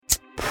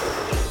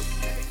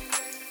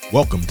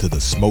Welcome to the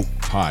Smoke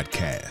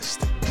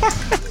Podcast.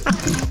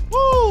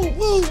 Woo,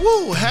 woo,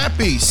 woo.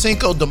 Happy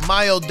Cinco De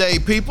Mayo Day,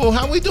 people.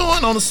 How we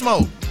doing on the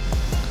smoke?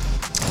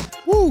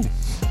 Woo.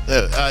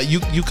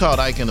 You caught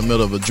Ike in the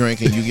middle of a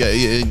drink and you get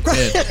and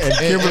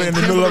Kimberly in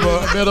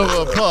the middle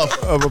of a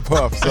puff. Of a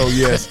puff. So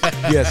yes,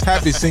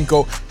 happy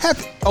Cinco.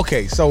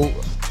 Okay, so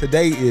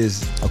today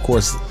is, of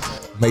course,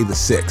 May the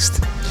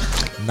 6th.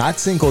 Not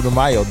Cinco de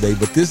Mayo Day,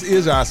 but this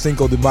is our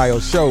Cinco de Mayo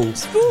show.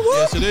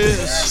 Yes, it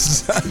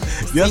is.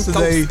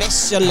 Yesterday,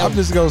 I'm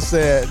just going to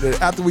say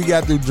that after we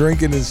got through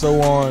drinking and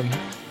so on,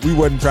 we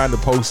wasn't trying to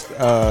post.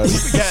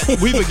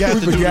 We forgot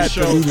to do the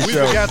show. We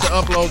forgot to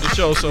upload the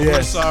show, so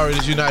we're sorry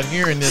that you're not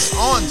hearing this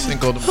on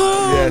Cinco de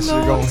Mayo. Yes,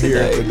 you're going to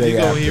hear it today.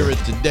 You're going to hear it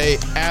today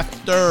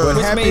after.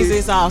 Which means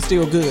it's all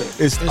still good.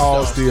 It's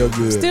all still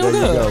good. Still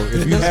good.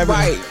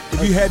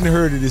 If you hadn't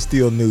heard it, it's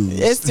still news.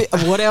 It's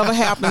whatever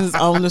happens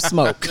on the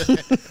smoke.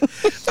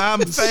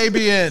 I'm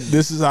Fabian.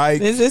 This is Ike.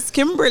 This is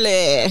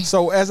Kimberly.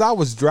 So as I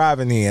was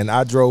driving in,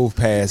 I drove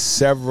past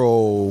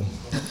several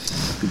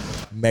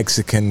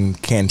Mexican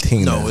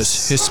cantinas. No,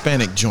 it's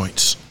Hispanic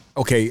joints.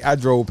 Okay, I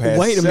drove past.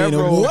 Wait a minute,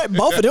 what?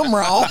 Both of them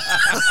wrong.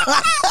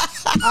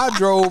 I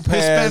drove past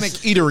Hispanic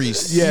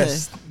eateries.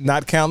 Yes,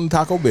 not counting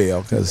Taco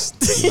Bell because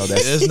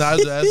that's not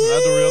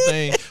the real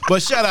thing.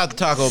 But shout out to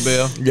Taco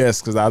Bell.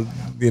 Yes, because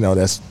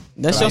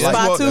that's your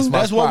spot too.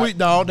 That's what we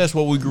grew up on. That's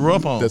what we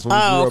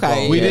grew up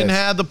on. We didn't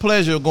have the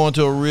pleasure of going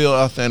to a real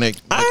authentic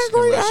Mexican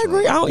I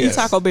agree. I don't eat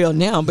Taco Bell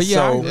now, but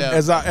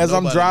as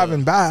I'm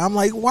driving by, I'm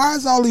like, why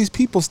is all these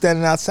people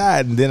standing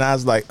outside? And then I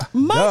was like,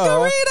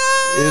 margaritas.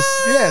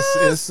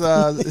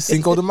 It's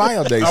Cinco de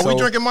Mayo Day. Are we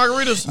drinking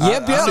margaritas?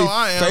 Yep.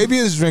 I am.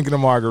 Fabian's drinking a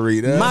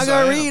margarita.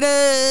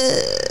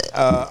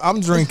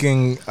 I'm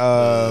drinking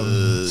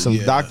some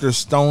Dr.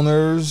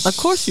 Stoners. Of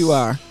course you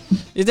are.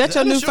 Is that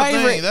your new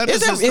favorite?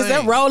 Is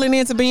that rolling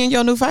into being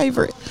your new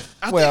favorite?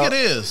 I think it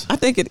is. I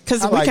think it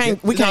because you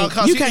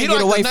can't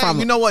get away from it.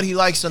 You know what? He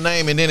likes the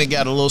name, and then it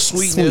got a little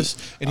sweetness,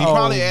 and he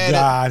probably added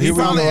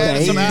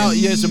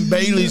some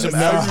Bailey, some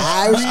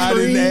I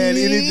didn't add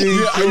anything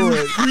to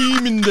it.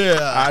 Cream in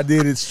there. I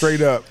did it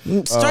straight up.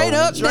 Straight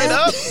up.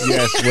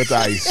 Yes, with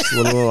ice,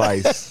 with a little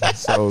ice.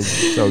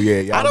 So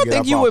yeah. I don't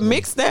think you would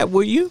mix that,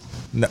 would you?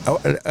 No,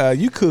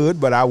 you could,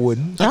 but I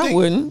wouldn't. I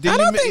wouldn't. I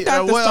don't think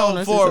Dr.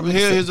 Stoners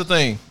here's the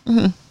thing.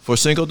 Mm-hmm. For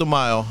Cinco de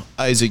Mayo,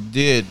 Isaac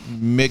did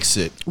mix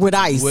it with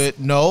ice. With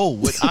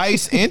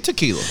ice and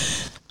tequila.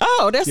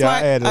 Oh, that's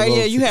right. Oh,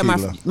 yeah, you had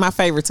my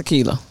favorite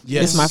tequila.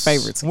 Yes. It's my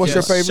favorite tequila. What's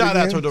your favorite? Shout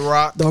out to The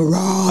Rock. The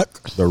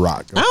Rock. The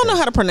Rock. Okay. I don't know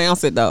how to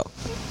pronounce it though.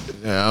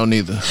 Yeah, I don't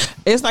either.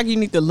 It's like you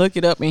need to look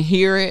it up and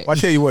hear it. Well, I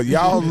tell you what,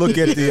 y'all look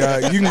at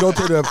the. You can go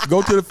to the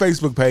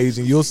Facebook page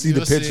and you'll see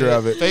the picture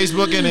of it.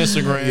 Facebook and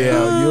Instagram.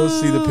 Yeah, you'll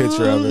see the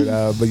picture of it.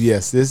 But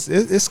yes,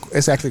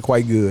 it's actually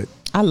quite good.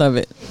 I love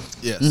it.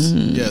 Yes,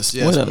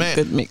 yes. What a man,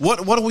 good mix.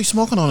 What are we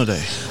smoking on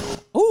today?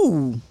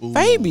 Ooh.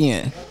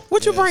 Fabian,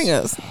 what you bring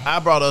us? I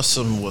brought us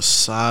some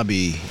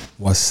wasabi.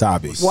 Wow.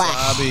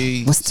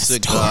 What's the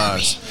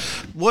cigars.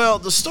 Story? Well,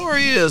 the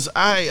story is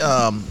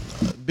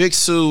Big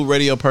Sue,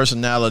 radio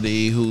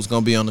personality, who's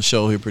gonna be on the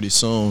show here pretty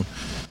soon.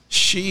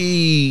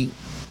 She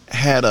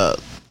had I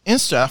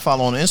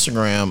follow on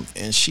Instagram,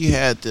 and she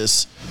had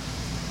this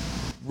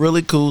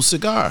really cool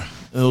cigar.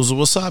 It was a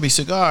wasabi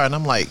cigar, and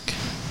I'm like,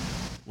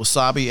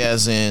 wasabi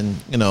as in,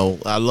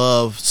 I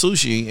love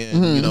sushi,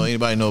 and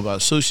anybody know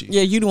about sushi.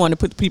 Yeah, you the one to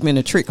put the people in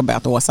the trick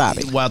about the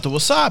wasabi. About the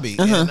wasabi.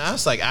 And I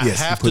was like, I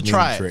have to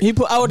try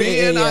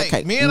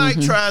it. Me and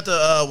Ike tried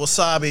the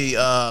wasabi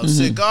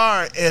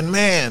cigar, and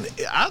man,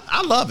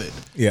 I love it.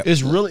 Yeah.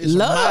 It's really, it's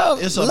mild.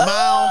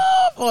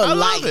 I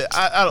love it.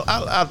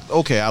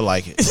 I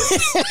like it.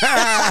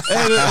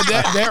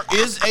 There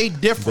is a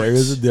difference. There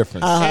is a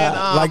difference. And,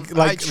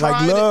 like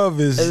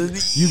love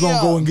is you gonna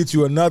go and get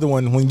you another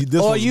one when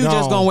this or you gone.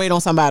 Just gonna wait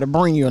on somebody to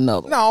bring you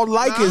another. No,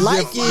 like as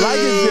if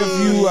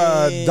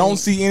you don't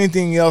see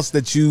anything else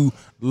that you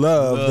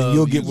love, then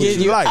you'll get what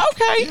you like.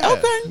 Okay.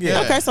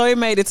 So it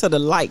made it to the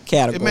light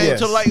category. It made it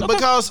to light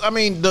because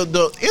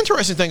the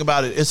interesting thing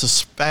about it, it's a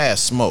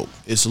fast smoke.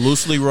 It's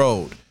loosely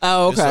rolled.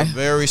 Oh, okay. It's a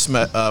very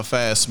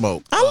fast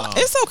smoke.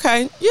 It's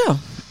okay. Yeah.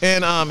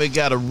 And it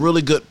got a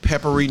really good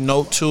peppery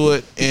note to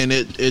it, and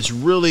it's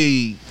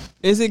really.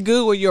 Is it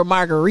good with your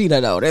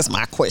margarita though? That's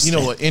my question. You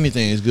know what?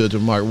 Anything is good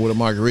with a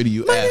margarita.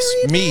 You ask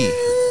me.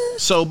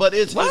 So, but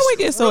it's why we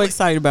get so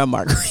excited about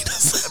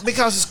margaritas?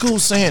 Because it's cool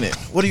saying it.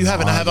 What are you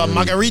having? I have a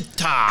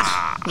margarita.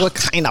 What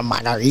kind of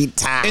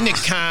margarita? Any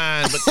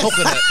kind, but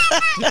coconut.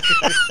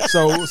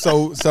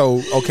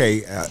 So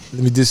okay. Let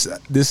me just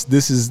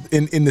this is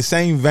in the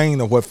same vein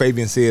of what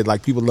Fabian said.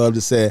 Like people love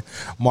to say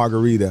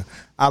margarita.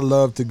 I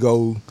love to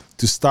go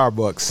to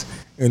Starbucks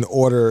and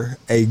order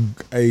a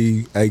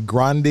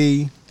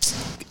grande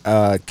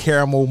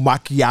caramel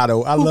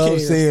macchiato. I love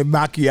saying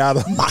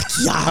macchiato.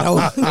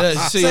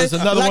 See, it's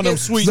another one of them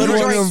sweet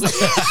drinks.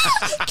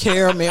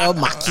 Caramel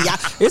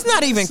macchiato. It's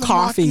not even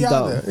coffee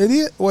though. It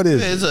is. What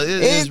is it?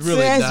 It's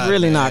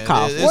really not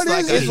coffee. What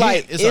is it?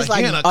 It's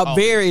like a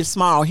very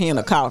small hint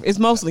of coffee. It's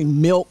mostly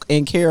milk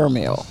and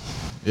caramel.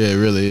 Yeah, it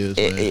really is.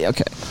 Man.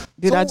 Okay.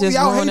 Did I just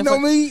y'all ruin it? Hating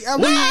on me? I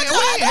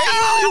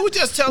mean, We're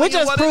just telling We're you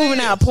just what proving it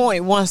is. our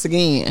point once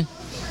again.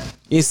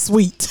 It's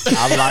sweet.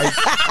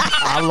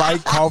 I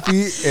like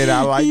coffee and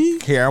I like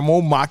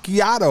caramel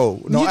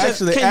macchiato. No, He's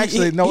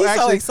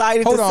so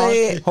excited hold to on,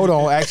 say it. Hold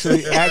on.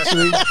 Actually,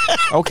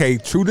 okay.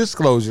 True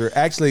disclosure.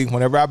 Actually,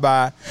 whenever I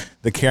buy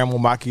the caramel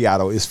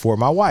macchiato, it's for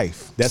my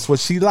wife. That's what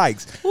she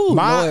likes. Ooh,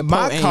 Lord,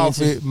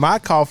 My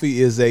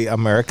coffee is a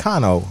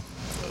Americano.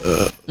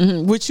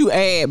 Which you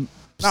add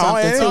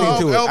something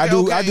to it.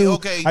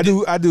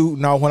 I do.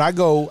 No, when I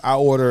go, I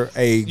order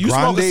a You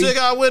grande. smoke a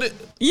cigar with it?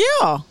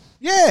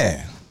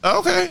 Yeah.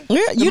 Okay.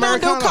 Yeah, you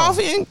don't do Americano.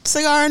 coffee and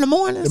cigar in the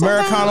morning?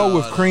 Americano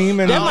with cream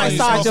and That might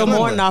start your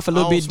morning off a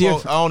little bit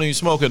different. I don't even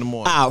smoke in the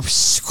morning. Oh,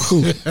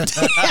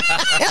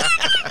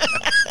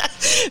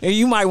 and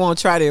you might want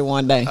to try that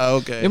one day.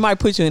 Okay. It might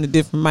put you in a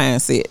different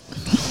mindset.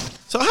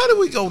 So how did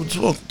we go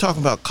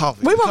talking about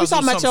coffee? We were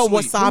talking about your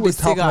wasabi We were talking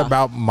cigar.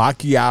 about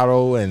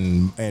macchiato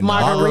and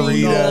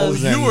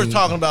margaritas. You were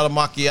talking about a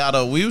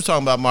macchiato. We were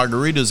talking about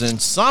margaritas,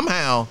 and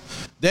somehow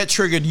that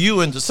triggered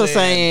you into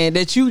saying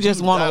that you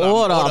just want to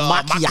order a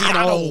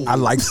macchiato. I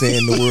like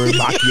saying the word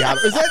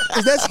macchiato.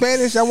 Is that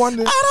Spanish? I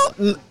wonder. A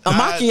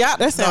macchiato.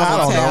 That sounds I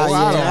don't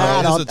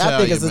know. Italian. I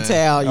think it's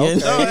Italian.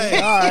 Okay.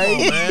 All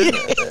right.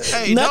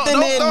 Hey,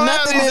 don't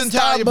have these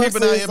Italian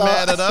people out here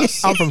mad at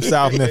us. I'm from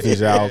South Memphis,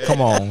 y'all.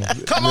 Come on.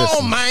 Come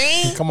on,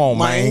 man. Come on,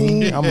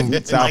 man. I'm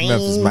South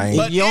Memphis, man.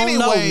 But You don't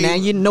know now.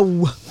 You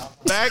know.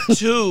 Back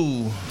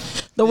to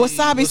the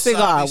wasabi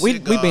cigar. We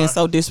being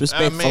so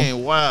disrespectful. I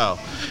mean, wow.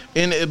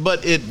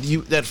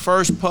 That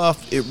first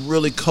puff, it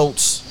really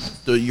coats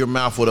your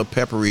mouth with a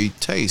peppery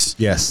taste.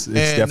 Yes,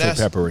 it's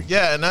definitely peppery.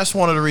 Yeah, and that's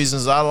one of the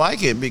reasons I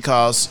like it,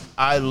 because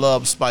I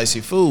love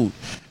spicy food.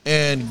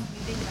 And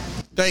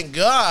thank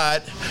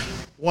God,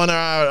 one of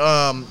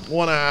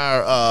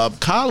our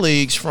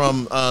colleagues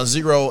from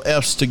Zero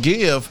F's to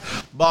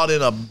Give bought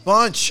in a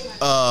bunch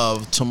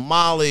of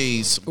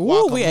tamales,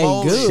 Ooh, we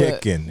ate good.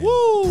 Chicken,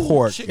 and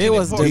pork. It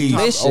was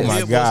delicious. Oh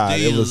my God,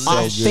 it was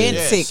so good.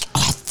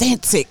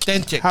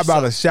 Authentic. How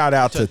about a shout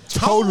out to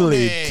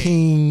Totally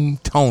King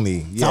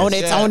Tony? Yes.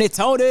 Tony.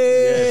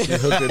 Yeah, she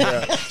hooked it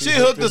up. She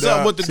hooked us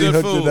up with the good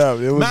food.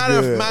 It was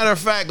good. Matter of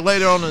fact,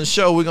 later on in the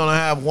show, we're gonna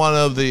have one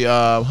of the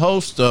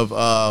hosts of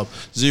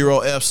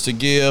Zero F's to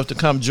Give to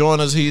come join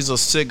us. He's a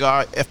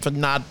cigar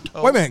aficionado.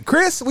 Wait a minute,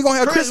 Chris. We're gonna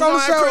have Chris on the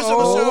show.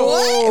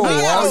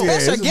 Oh, yeah,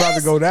 it's about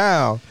to go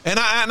down. And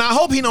I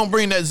hope he don't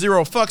bring that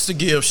Zero Fucks to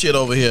Give shit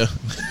over here.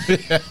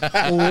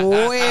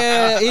 Well,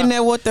 isn't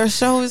that what their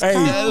show is called?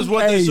 That is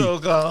what the show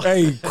called.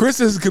 Hey, Chris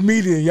is a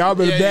comedian. Y'all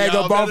better bag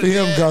up off of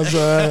him, because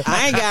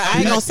I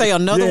ain't gonna say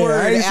another word.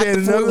 I ain't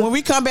saying another. When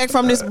we come back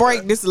from this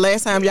break, this is the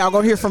last time y'all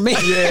gonna hear from me.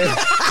 Yeah.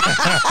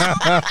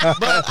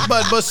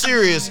 but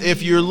serious,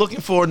 if you're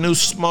looking for a new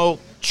smoke,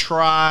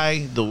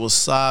 try the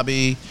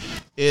wasabi.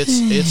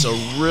 It's a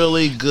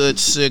really good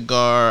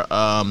cigar.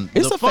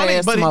 It's a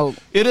fast smoke.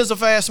 It is a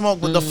fast smoke.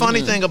 But the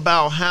funny thing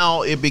about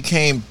how it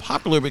became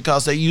popular,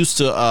 because they used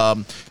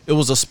to, it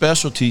was a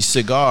specialty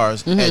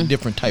cigars at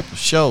different type of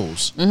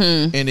shows,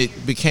 and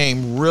it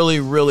became really,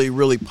 really,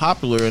 really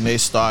popular. And they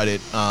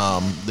started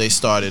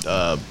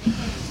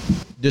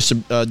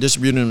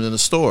distributing them in the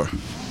store.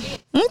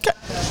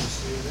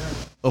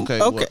 Okay.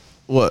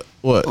 What?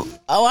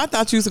 Oh, I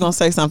thought you was gonna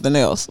say something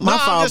else. My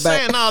fault. I'm just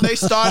saying. No,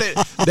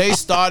 they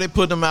started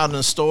putting them out in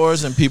the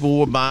stores, and people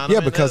were buying them.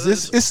 Yeah, because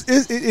it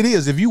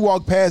is. If you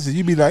walk past it,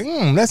 you'd be like,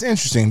 that's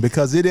interesting,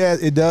 because it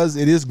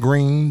is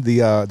green.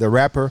 The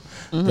wrapper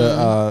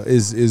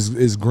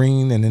is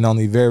green, and then on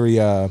the very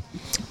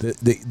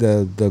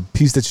the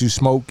piece that you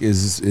smoke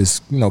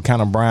is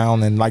kind of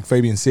brown, and like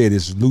Fabian said,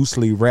 it's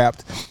loosely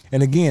wrapped.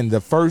 And again,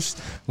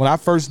 when I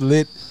first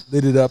lit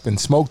it up and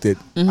smoked it,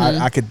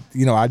 I could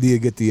I did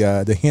get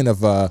the hint of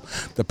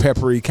the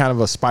peppery, kind of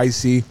a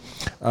spicy.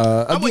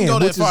 I wouldn't go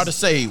that far to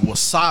say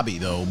wasabi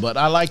though, but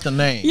I like the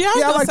name. Yeah,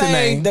 I like the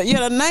name.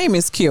 The name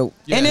is cute,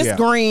 and it's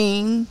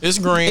green. It's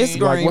green. It's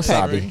green. Like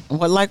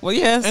wasabi.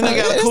 Yes. And they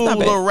got a cool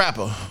little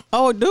wrapper.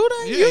 Oh, do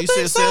they? Yeah, you think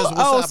it says so? wasabi.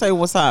 Oh, say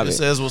wasabi. It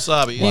says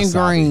wasabi. In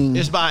green.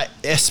 It's by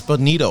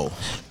Espinito.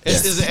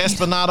 Is it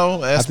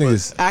Espinado? I think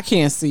it's. I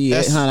can't see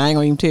it, honey. I ain't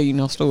gonna even tell you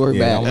no story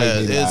about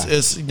it.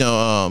 It's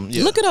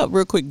Look it up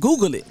real quick.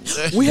 Google it.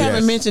 We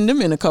haven't mentioned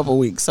them in a couple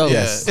weeks, so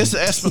it's an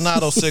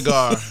Espinado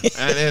cigar.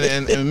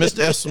 and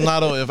Mr.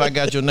 Espinado, if I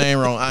got your name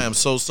wrong, I am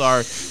so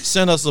sorry.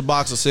 Send us a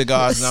box of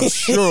cigars, and I'm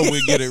sure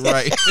we get it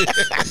right.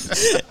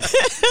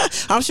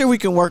 I'm sure we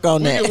can work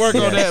on that. We can work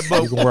on that,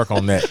 but we can work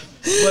on that.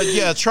 But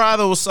yeah, try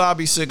the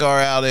wasabi cigar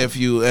out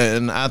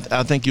and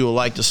I think you will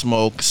like the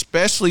smoke,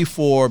 especially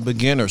for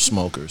beginner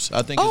smokers.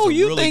 I think. Oh, it's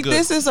you think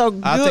this is a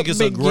good? I think it's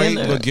a great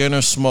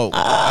beginner smoke.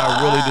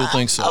 I really do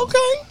think so.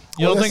 Okay.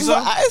 You don't think so?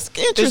 It's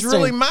interesting. It's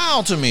really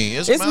mild to me.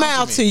 It's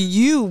mild to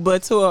you,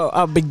 but to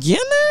a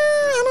beginner,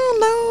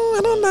 I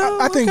don't know.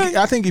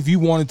 I think if you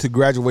wanted to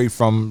graduate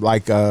from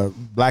like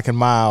Black and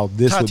Mild,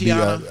 this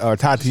Tatiana. would be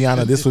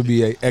Tatiana. This would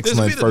be an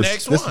excellent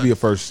first. This would be a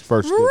first.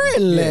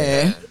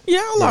 Really?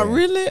 Y'all are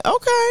really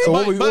okay.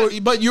 So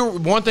but you're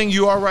one thing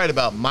you are right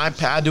about.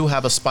 I do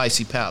have a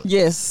spicy palate.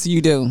 Yes,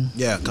 you do.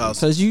 Yeah,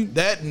 cause you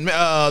that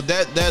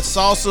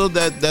salsa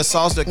that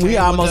sauce that came we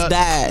almost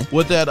died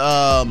with that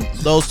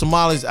those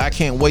tamales. I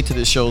can't wait till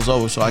this show's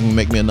over so I can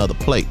make me another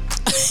plate.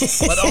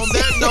 But on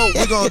that note,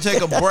 we're gonna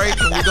take a break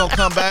and we're gonna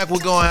come back. We're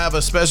gonna have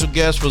a special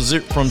guest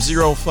from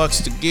Zero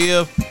Fucks to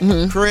Give.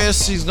 Mm-hmm.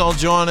 Chris, he's gonna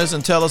join us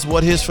and tell us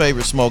what his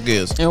favorite smoke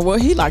is and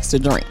what he likes to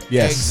drink.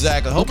 Yes,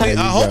 exactly.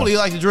 Hopefully he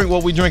likes to drink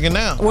what we drinking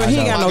now. Well, he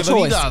ain't got no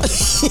choice.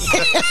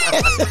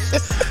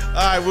 All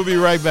right, we'll be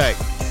right back.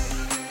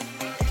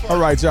 All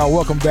right, y'all,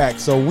 welcome back.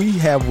 So we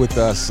have with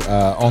us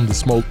on the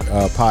Smoke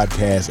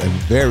podcast a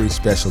very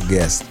special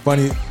guest. One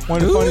of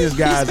the funniest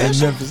guys in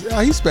Memphis. Oh,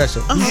 he's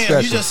special. He's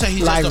special. You just say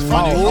he's just the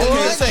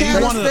funniest.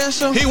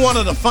 He one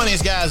of the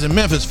funniest guys in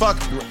Memphis.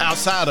 Fuck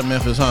outside of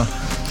Memphis, huh?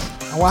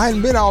 Well, I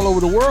hadn't been all over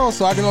the world,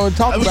 so I can only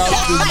talk about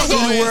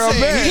where I've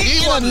been.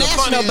 He's one of the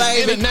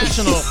funniest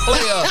international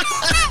player.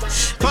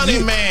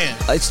 Funny man.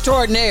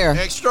 Extraordinaire.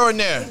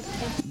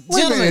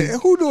 Wait a minute,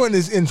 who doing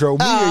this intro?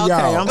 Me or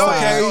y'all? Go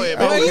ahead.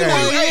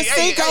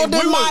 Cinco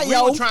De Mayo. We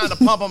were trying to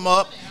pump him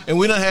up, and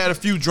we done had a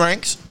few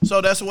drinks, so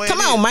that's the way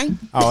Come on, man.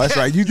 Oh, that's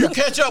right. You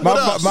catch up with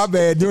us. My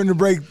bad. During the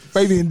break,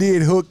 Fabian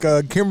did hook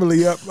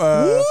Kimberly up.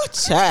 Ooh,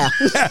 child.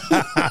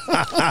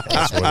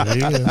 That's what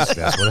it is.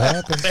 That's what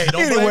happened. Hey,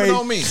 don't blame it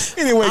on me.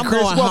 Anyway,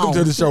 Chris, welcome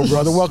to the show,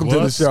 brother. Welcome to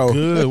the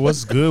show.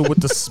 What's good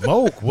with the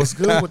smoke? What's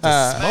good with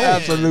the smoke?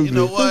 Absolutely. You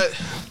know what?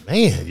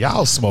 Man,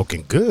 y'all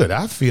smoking good.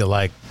 I feel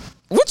like.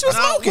 What you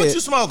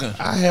smoking?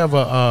 I have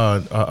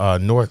a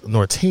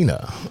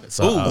Nortina.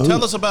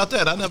 Tell us about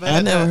that. I never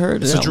heard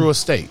of it. It's a Drew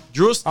Estate.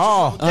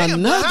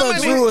 Another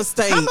Drew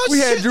Estate. We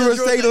had Drew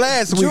Estate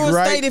last week, right? Drew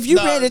Estate, if you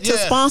ready to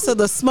sponsor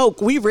the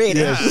smoke, we ready.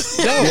 Yes.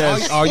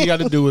 All you got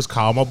to do is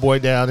call my boy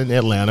down in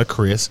Atlanta,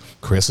 Chris.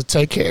 Chris will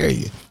take care of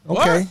you.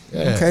 Okay.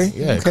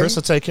 Chris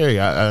will take care of you.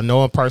 I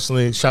know him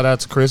personally. Shout out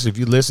to Chris if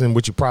you listen,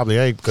 which you probably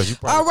ain't because you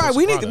probably. All right,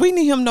 we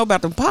need him to know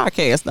about the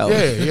podcast though.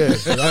 Yeah.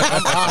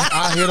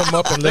 I hit him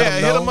up and let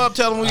him know. Hit him up.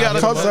 Tell him we got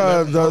it.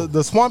 Because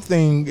the Swamp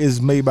Thing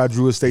is made by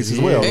Drew Estates as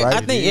well, right?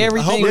 I think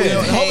everything.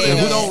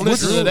 Who don't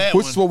listen to that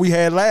Which is what we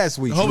had last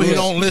week. Hope he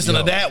don't listen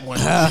to that one.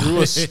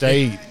 Drew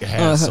Estate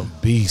has some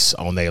beasts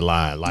on their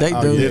line, like they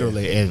do.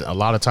 Literally, and a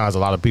lot of times, a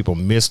lot of people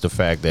miss the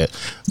fact that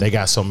they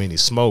got so many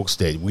smokes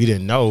that we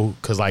didn't know.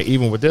 Because like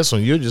even with this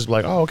one, you're just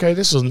like, oh, okay,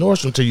 this is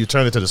Nordstrom until you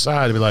turn it to the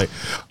side and be like,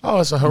 oh,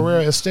 it's a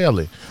Herrera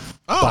Esteli.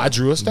 By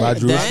Drew Estate.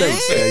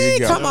 There you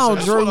go. Come on,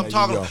 That's Drew. what I'm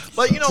talking about.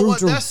 But you know what?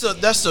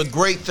 That's a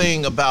great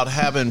thing about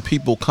having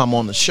people come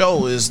on the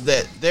show is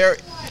that they're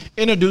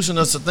introducing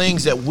us to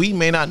things that we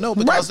may not know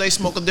because they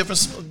smoke a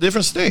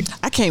different stick.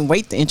 I can't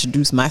wait to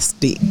introduce my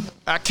stick.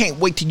 I can't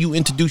wait till you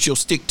introduce your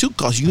stick too,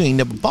 cause you ain't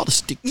never bought a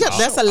stick. Yeah,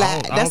 that's a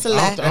lie. That's a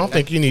lie. I don't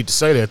think you need to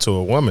say that to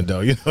a woman, though.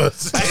 You know what I'm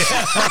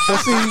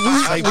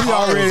saying? we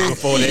already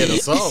before the end of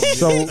song.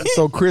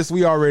 So Chris,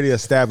 we already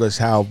established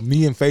how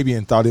me and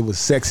Fabian thought it was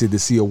sexy to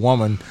see a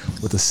woman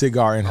with a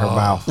cigar in her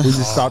mouth. We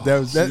just thought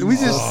that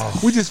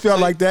we just felt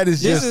like that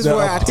is just the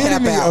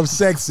epitome of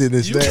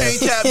sexiness. You can't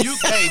tap.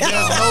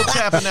 There's no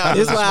tapping out.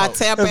 This is why I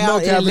tap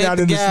out and let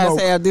the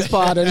guys have this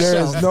part of the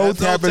show. There's no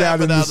tapping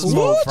out in the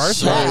smoke.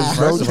 First of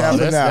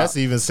all, that's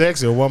even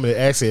sexy. A woman that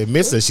actually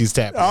admits that she's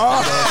tapping.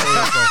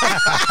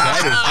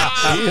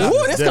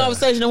 This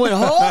conversation went a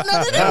whole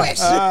nother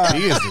direction.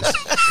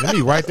 Let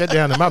me write that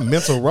down in my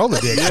mental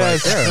Rolodex right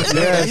there.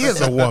 Yeah, he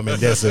is a woman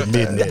that's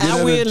admitting that.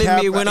 I will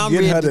admit when I'm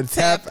ready to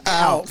tap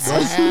out.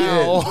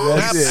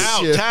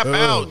 Tap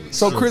out.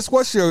 So Chris,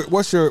 what's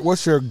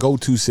your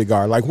go-to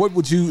cigar? Like, what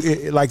would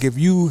you like if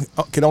you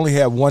could only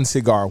have one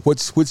cigar? Which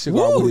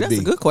cigar would it be?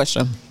 That's a good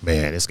question.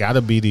 Man, it's got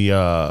to be the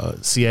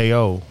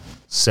CAO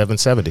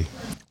 770.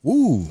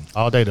 Ooh,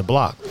 all day the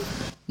block.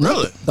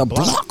 Really? The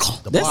block.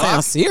 That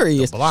sounds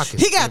serious.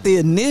 He got the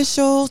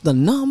initials, the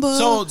number.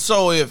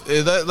 So if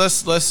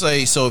let's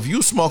say if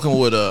you smoking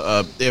with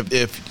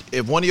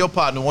if one of your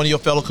partner, one of your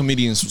fellow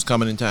comedians was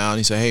coming in town,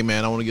 he said, "Hey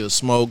man, I want to get a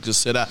smoke,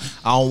 just sit out.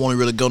 I don't want to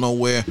really go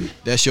nowhere."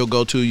 That's your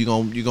go-to. You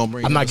gonna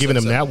bring. I'm not giving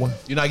him that one.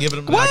 You're not giving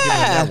him.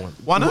 Why?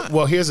 Why not?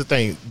 Well, here's the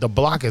thing. The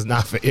block is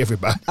not for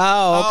everybody.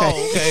 Oh,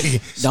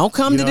 okay. Don't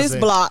come to this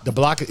block. The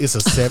block is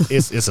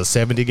it's a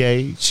 70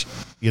 gauge.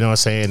 You know what I'm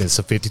saying? It's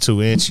a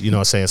 52 inch. You know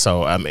what I'm saying?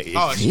 So I mean,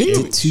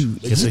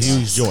 it's a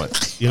huge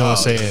joint. You know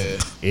what I'm saying?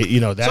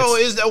 That's, so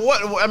is that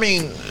what I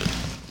mean?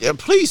 Yeah,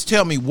 please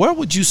tell me, where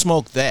would you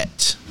smoke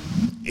that?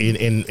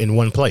 In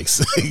one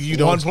place. You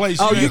don't. One place.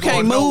 You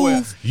can't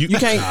move. You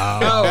can't.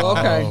 Oh,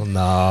 okay.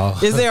 No.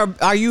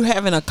 Are you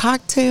having a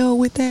cocktail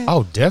with that?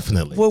 Oh,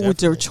 definitely. What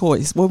would your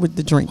choice? What would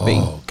the drink be?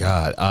 Oh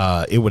God,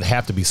 it would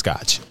have to be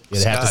Scotch.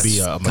 It'd have to be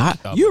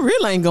you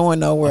really ain't going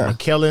nowhere. A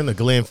McKellen, a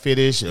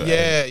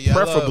Glenfiddich,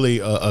 preferably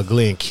a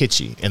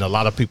Glenkitchy, and a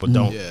lot of people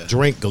don't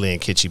drink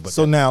Glenkitchy. But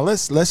so now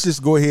let's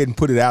just go ahead and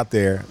put it out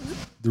there.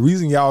 The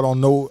reason y'all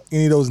don't know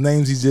any of those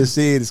names he just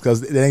said is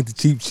because it ain't the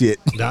cheap shit.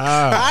 Nah.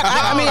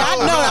 I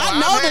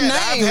know the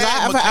names.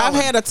 I've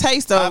had a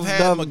taste of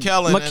the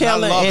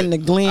McKellen and the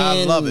Glen.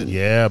 I love it.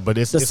 Yeah, but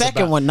it's the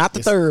second one, not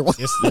the third one.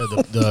 It's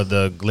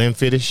the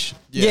Glenfiddich.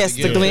 Yes,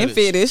 the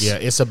Glenfiddich. Yeah,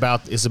 it's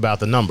about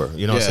the number.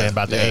 You know what I'm saying?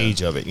 About the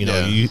age of it. You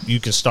know, you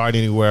can start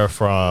anywhere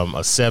from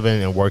a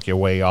 7 and work your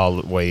way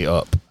all the way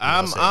up.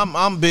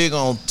 I'm big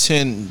on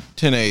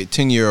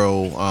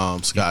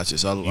 10-year-old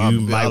scotches.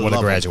 You might want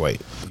to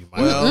graduate.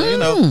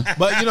 Well,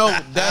 but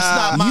that's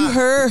not my. You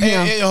heard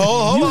him.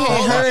 Hold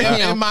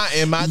on. In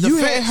my defense, you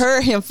had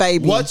heard him,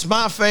 Fabian. What's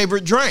my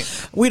favorite drink?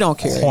 We don't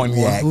care.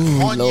 Cognac.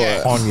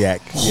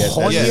 Cognac. Yes,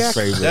 that's his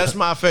favorite. That's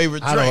my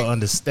favorite drink. I don't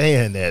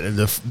understand that.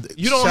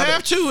 You don't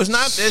have to. It's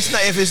not.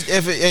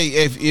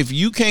 If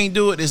you can't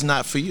do it, it's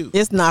not for you.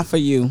 It's not for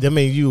you. I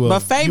mean,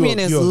 but Fabian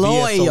is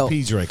loyal.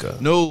 VSOP drinker.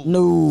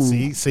 No.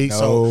 See. No,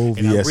 so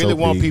and I really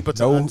want people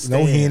to understand.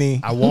 No Henny.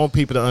 I want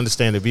people to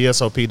understand that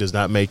VSOP does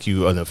not make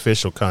you an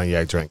official cognac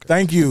drinker.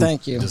 Thank you.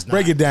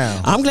 Break it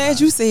down. I'm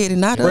glad you said it.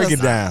 Not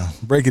us.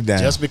 Break it down.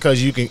 Just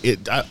because you can,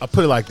 I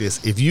put it like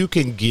this: if you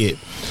can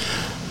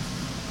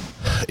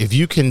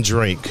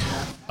drink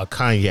a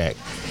cognac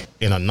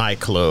in a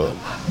nightclub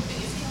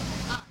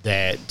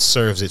that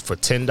serves it for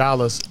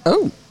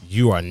 $10,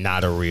 you are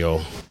not a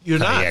real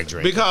cognac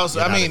drinker. Because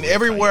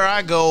everywhere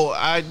I go,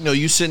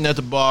 you sitting at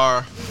the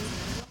bar.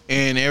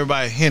 And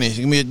everybody,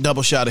 Hennessy, give me a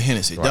double shot of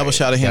Hennessy. Right. Double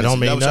shot of Hennessy. That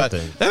don't mean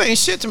nothing. That ain't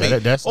shit to me. Or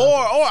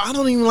I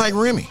don't even like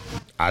Remy.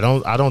 I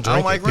don't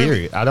drink it,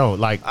 period. I don't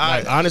like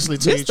honestly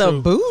to you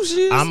true.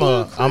 Bougie. I'm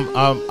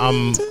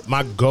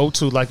my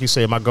go-to, like you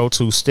said, my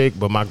go-to stick,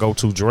 but my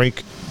go-to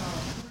drink.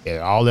 And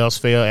all else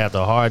fail after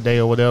a hard day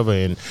or whatever,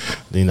 and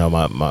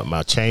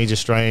my change is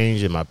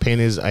strange and my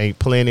pennies ain't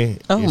plenty.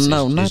 It's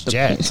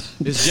Jack.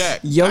 It's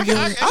Jack. I like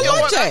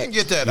Jack. I can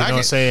get that. You know what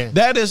I'm saying?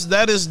 That is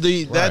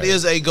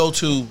a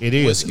go-to. It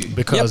is whiskey.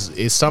 because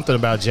it's something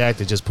about Jack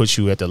that just puts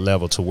you at the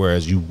level to where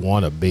you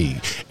want to be,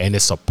 and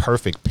it's a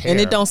perfect pair. And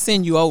it don't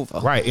send you over.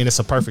 Right, and it's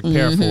a perfect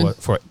pair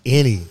for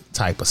any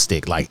type of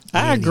stick. Like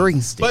I agree.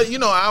 Stick. But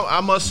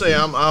I must say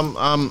I'm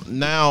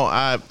now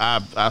I've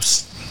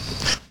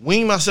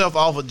weaned myself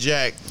off of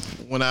Jack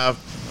when I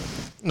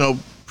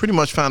pretty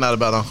much found out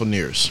about Uncle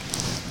Nearest.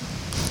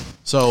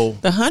 So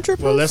the 100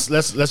 proof? Well, let's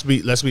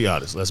be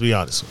honest. Let's be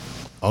honest.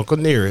 Uncle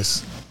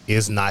Nearest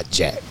is not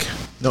Jack.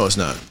 No, it's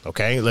not.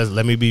 Okay,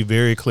 let me be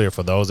very clear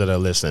for those that are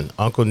listening.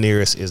 Uncle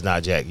Nearest is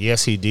not Jack.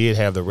 Yes, he did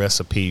have the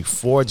recipe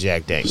for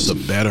Jack Daniels.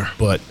 It's better.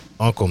 But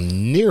Uncle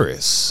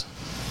Nearest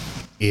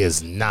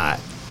is not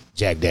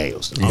Jack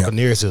Daniels. Uncle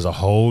Nearest is a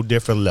whole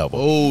different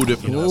level.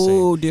 Different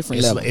level.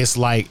 It's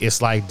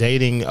like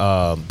dating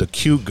the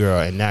cute girl,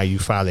 and now you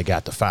finally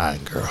got the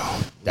fine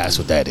girl. That's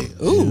what that is.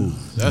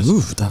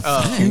 The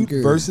fine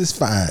girl versus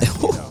fine.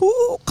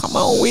 Come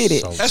on with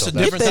it. That's a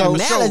different type of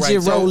show, analogy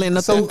right? rolling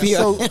up So,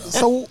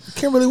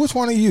 Kimberly, which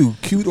one are you,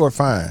 cute or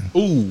fine?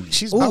 Ooh,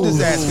 she's. I'm just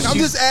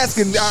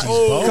asking.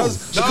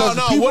 Because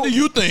what do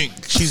you think?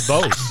 She's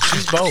both.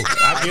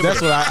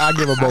 That's what I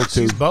give her both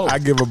to. She's both. I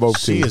give her both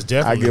to. She is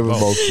definitely. I give her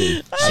both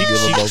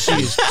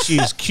to. She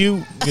is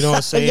cute. You know what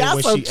I'm saying? Y'all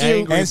when so she cute.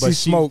 angry, And she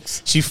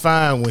smokes. She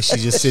fine when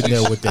she's just sitting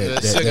there with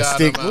that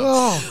stick.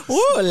 Oh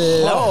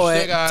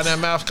Lord! Cigar in that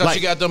mouth because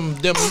she got them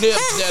lips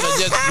that are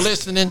just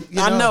glistening.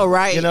 I know,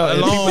 right?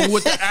 Along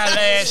with the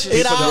eyelashes.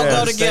 It all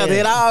go together.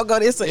 It all go.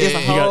 It's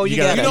a whole. You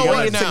got to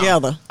what get now?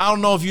 together. I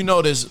don't know if you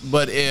know this,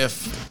 but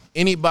if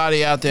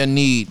anybody out there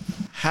need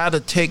how to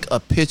take a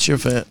picture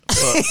for not even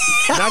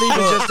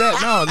just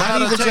that. No,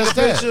 not even just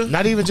that.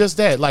 Not even just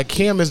that. Like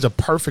Kim is the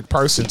perfect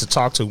person to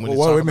talk to when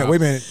wait a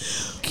minute.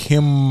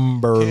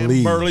 Kimberly.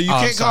 You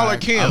can't call her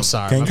Kim. I'm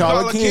sorry. Can't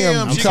call her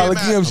Kim. You call her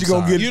Kim, she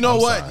gonna get. You know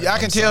what? I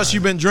can tell she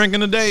been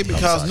drinking today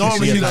because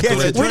normally you don't do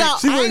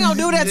that. I ain't gonna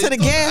do that to the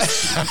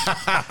guests.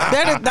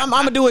 I'm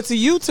gonna do it to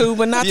you two,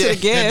 but not to the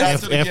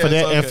guests.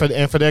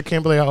 And for that,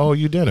 Kimberly, I owe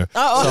you dinner.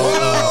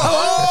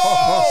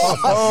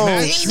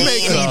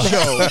 Matchmaking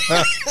show.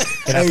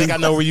 And I think I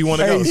know where you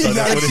want to go. She's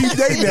not a cheap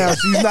date now.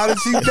 She's not a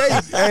cheap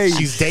date. Hey,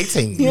 she's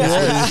dating.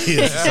 Yeah.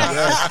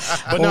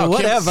 But no,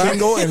 whatever.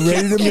 Single and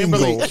ready to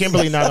mingle.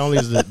 Kimberly not only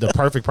is the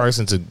perfect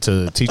person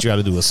to teach you how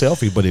to do a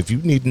selfie, but if you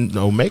need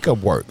makeup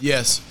work,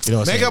 yes, you know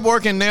what makeup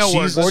work and nail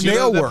work or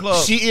nail work.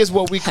 She She is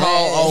what we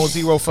call on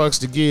Zero Fucks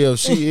to Give.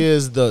 She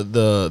is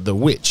the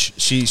witch.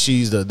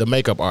 She's the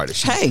makeup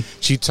artist.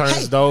 She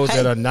turns those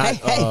that are not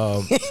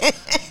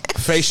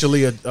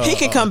facially he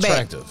can come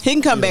attractive. back. He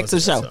can come back to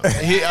the show.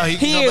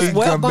 He is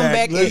welcome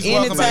back at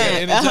any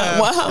time.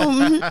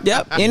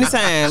 Yep,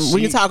 anytime.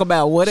 We can talk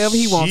about whatever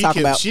he wants to talk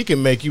about. She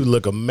can make you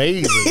look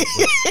amazing.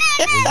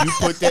 When you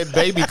put that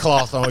baby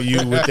cloth on you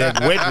with that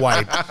wet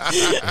wipe,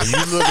 and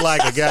you look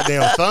like a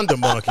goddamn thunder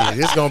monkey,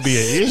 it's gonna be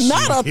an issue.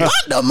 Not a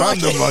thunder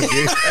monkey.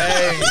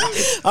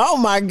 Oh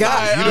my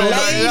God!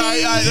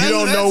 You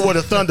don't know what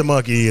a thunder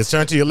monkey is.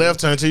 Turn to your left,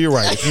 turn to your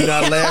right. If you're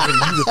not laughing,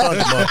 you the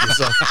thunder monkey.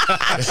 So.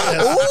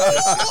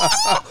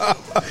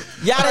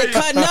 Y'all they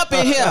cutting up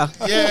in here.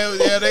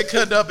 Yeah, they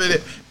cutting up in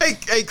it.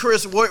 Hey,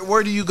 Chris,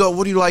 where do you go?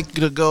 What do you like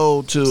to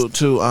go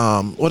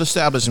to? What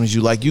establishments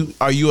you like?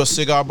 Are you a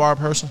cigar bar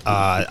person?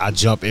 I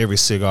jump every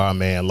cigar,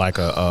 man, like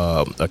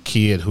a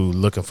kid who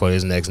looking for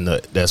his next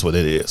nut. That's what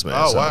it is, man.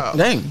 Oh, wow.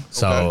 Dang.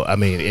 So Okay. I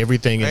mean,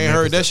 everything. I ain't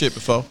heard that shit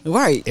before.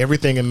 Right.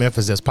 Everything in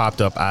Memphis that's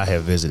popped up, I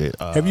have visited.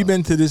 Have you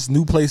been to this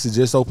new place that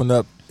just opened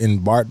up in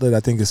Bartlett? I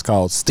think it's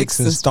called Sticks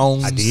and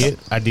Stones. I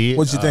did.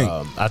 What'd you think?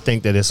 I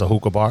think that it's a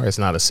hookah bar. It's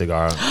not a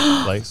cigar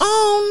place.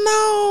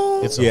 Oh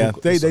no. It's a Yeah,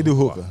 hookah, they it's a do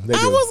hookah hookah. bar. They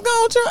I do. was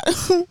gonna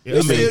try. Yeah,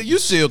 I mean, You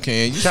still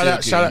can. shout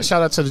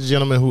out to the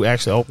gentleman who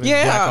actually opened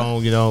Yeah. Black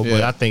owned, but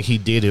Yeah. I think he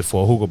did it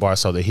for a hookah bar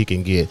so that he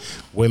can get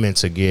women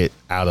to get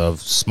out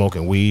of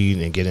smoking weed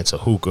and get into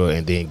hookah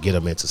and then get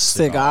them into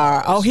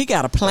Cigar. Oh, he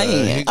got a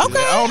plan. Okay.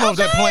 I don't know if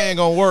that plan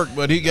gonna work,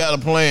 but he got a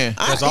plan.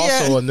 There's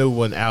also a new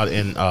one out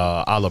in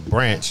Olive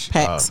Branch.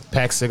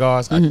 Pax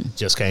Cigars. I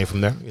just came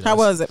from there. How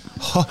was it?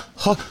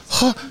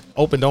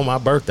 Opened on my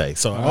birthday.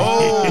 So, so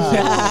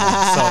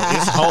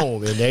it's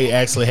home. And they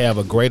actually have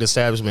a great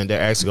establishment.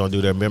 They're actually going to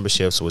do their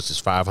memberships, which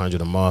is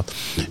 $500 a month.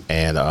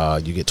 And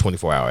you get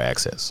 24-hour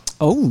access.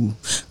 Oh,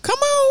 come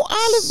on,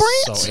 Olive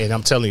Branch. So, and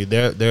I'm telling you,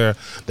 their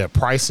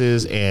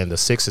prices and the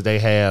sixes they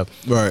have,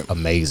 Right.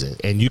 amazing.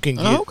 And you can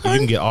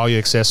get all your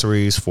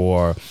accessories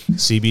for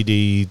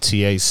CBD,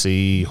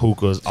 THC,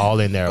 hookahs, all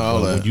in there.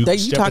 All But when you you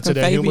step talking into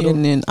their humidor,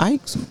 Fabian and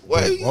Ike's?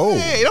 Well,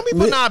 hey, don't be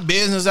putting our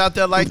business out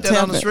there like that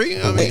on the street.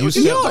 I mean, we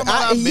You know, talking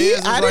about our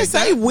business I didn't like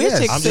say that. which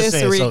Yes. I'm just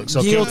saying, accessory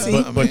so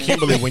guilty. but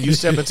Kimberly, when you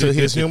step into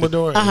his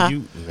humidor,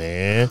 and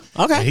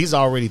Okay. and he's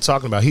already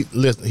talking about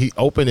he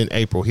opened in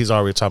April. He's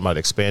already talking about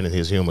expanding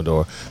his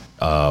humidor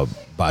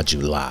by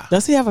July.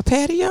 Does he have a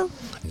patio?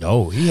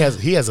 No, he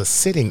has a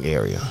sitting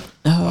area.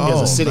 He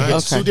has a sitting. He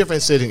has two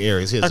different sitting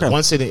areas. He has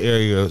one sitting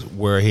area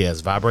where he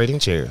has vibrating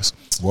chairs.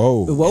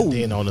 Whoa. And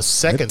then on the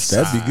second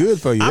side, That'd be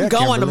good for you. I'm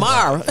going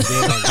tomorrow. and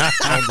then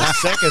on the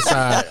second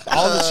side,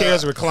 all the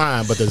chairs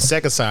recline, but the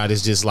second side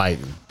is just like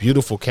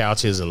beautiful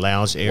couches and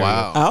lounge area.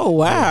 Wow. Oh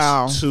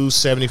wow. Two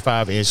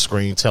 75-inch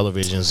screen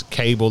televisions,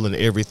 cable and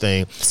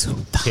everything.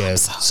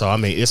 Yes. So I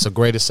mean, it's a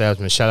great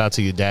establishment. Shout out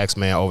to your Dax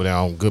man over there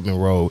on Goodman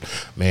Road,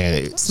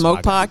 man.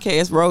 Smoke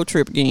podcast road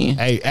trip again.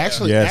 Hey,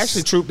 actually,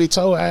 truth be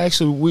told,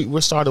 we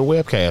started a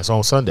webcast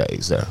on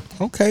Sundays there.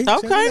 Okay.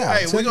 Okay.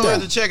 Hey, we're gonna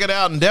have to check it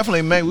out and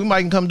definitely we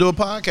might come do a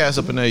podcast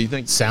up in there. You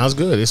think? Sounds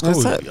good. It's cool.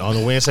 What's up? On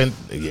the Wednesday,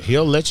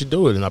 he'll let you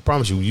do it, and I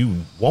promise you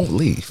won't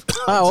leave.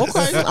 Oh,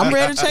 okay. I'm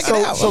ready to check it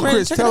out. So I'm ready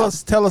Chris, to check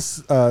it tell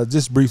us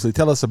just briefly.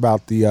 Tell us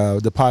about the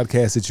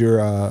podcast that you're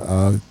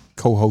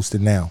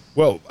co-hosting now.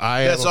 Well,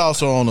 That's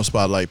also on the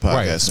Spotlight Podcast.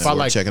 Right, Network.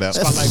 Spotlight, Check it out.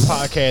 Spotlight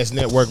Podcast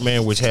Network,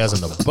 man, which has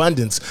an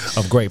abundance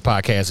of great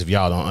podcasts. If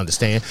y'all don't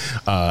understand,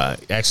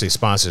 actually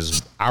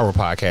sponsors our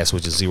podcast,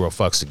 which is Zero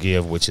Fucks to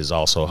Give, which is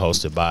also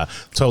hosted by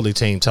Totally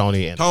Team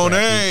Tony and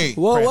Tony.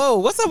 Whoa,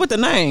 what's up with the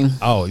name?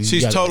 Oh,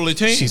 She's totally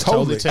team. She's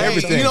totally team.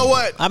 Hey, you know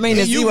what? I mean,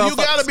 it's you Zero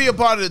got to be a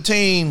part of the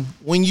team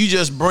when you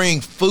just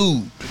bring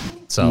food.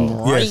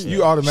 So Yes,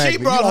 you automatically.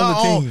 She brought you her on the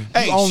own. team.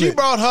 Hey, You own she it.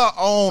 brought her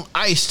own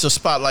ice to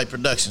Spotlight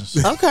Productions.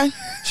 Okay.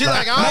 She's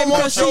like, I don't Maybe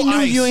want because your she knew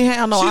ice. you ain't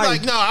have no She's ice.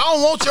 like, no, I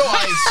don't want your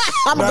ice.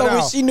 I'm gonna go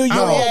with she knew you I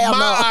ain't want have my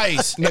no.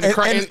 ice.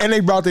 And they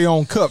brought their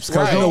own cups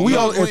because Right. you know we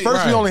Yeah, at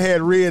first we only had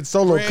red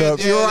solo Red,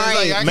 cups. yeah,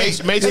 right. like, I Makes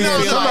can't- you No,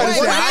 feel somebody like-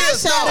 said, What I it can't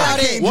is, shout out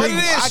it. What it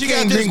is, I she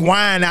can't got drink this.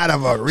 wine out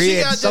of a She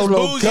red got this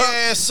solo bougie cup.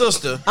 ass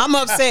sister. I'm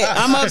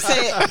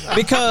upset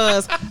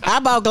because I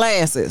bought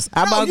glasses.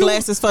 I bought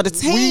glasses for the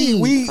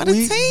team. For the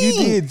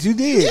team. You did. You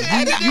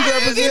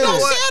represented. You know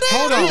what?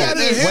 Hold on. You gotta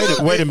hit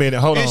Wait a minute.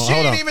 Hold on. And she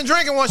ain't even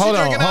drinking one. She Hold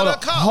on, drinking out hold of on.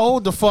 a cup.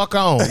 Hold the fuck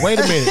on. Wait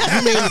a minute.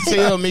 You mean to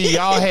tell me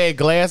y'all had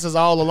glasses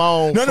all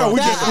along? No, we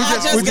I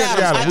just got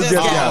them. I just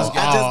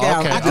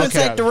got them. I couldn't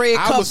take the red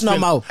cups no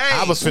more.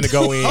 I was finna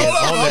go in Hold on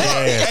on.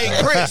 that ass.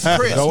 Hey,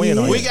 Chris, Go in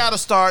on we it. got to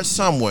start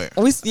somewhere.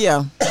 We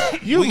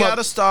We got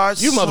to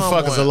start You somewhere.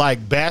 motherfuckers are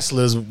like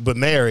bachelors but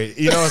married.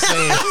 You know what I'm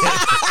saying?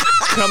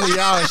 Come to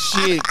y'all and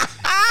shit.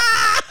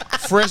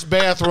 Fresh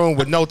bathroom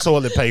with no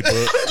toilet paper.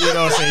 You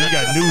know what I'm saying? You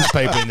got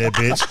newspaper in that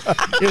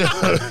bitch. You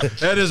know,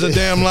 That is a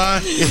damn lie.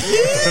 you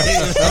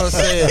know what I'm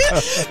saying?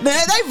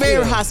 they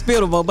very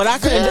hospitable, but I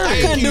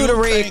couldn't do the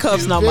red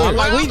cups no more. I'm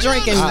like, we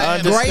drinking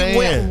I great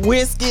understand.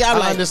 whiskey. I'm I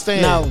like,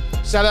 understand. no.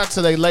 Shout out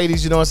to the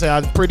ladies, you know what I'm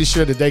saying? I'm pretty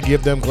sure that they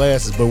give them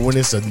glasses, but when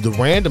it's the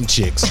random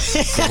chicks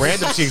get their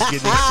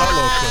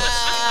solo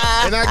cups.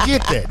 And I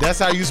get that. That's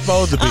how you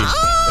supposed to be.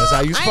 That's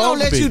how you I ain't supposed gonna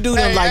to let be. you do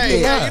them like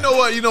Hey, that. you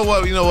know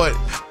what?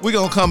 We're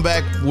going to come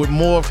back with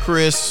more of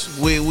Chris.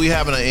 We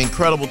having an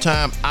incredible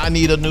time. I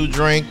need a new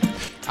drink.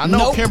 I know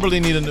Nope. Kimberly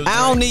need a new drink.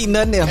 I don't need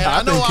nothing else. And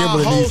I know think our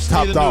Kimberly needs host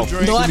topped need a new off.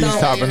 drink. No, I She needs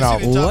don't. topping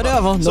off.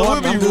 Whatever. So No,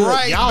 we'll be I'm good.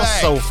 right Y'all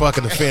back. so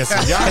fucking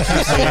offensive. Y'all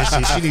keep saying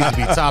shit. She needs to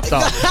be topped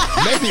off.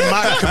 Maybe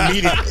my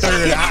comedic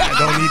third eye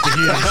don't need to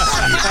hear this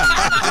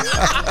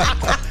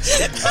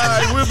shit. All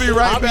right, we'll be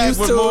right I'm back used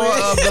with to more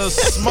it. of the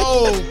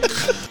smoke.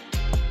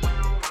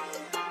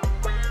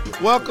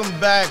 Welcome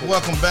back.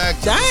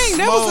 Dang,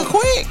 that was a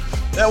quick.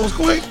 That was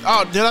quick.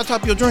 Oh, did I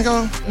top your drink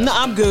on? No,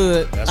 I'm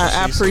good.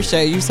 I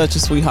appreciate you. Such a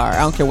sweetheart. I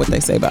don't care what they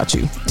say about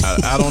you.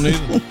 I don't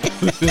either.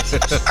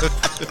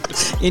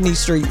 In these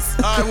streets.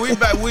 All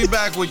right, we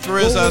back with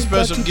Chris, our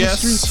special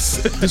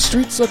guest. The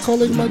streets are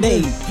calling my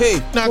name.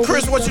 Hey. Now,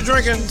 Chris, what you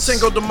drinking?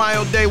 Cinco de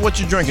Mayo Day. What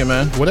you drinking,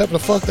 man? Whatever the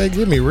fuck they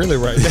give me, really,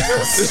 right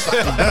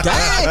now.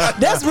 Dang,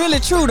 that's really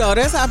true, though.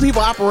 That's how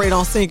people operate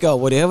on Cinco.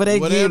 Whatever they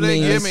give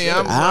me,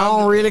 I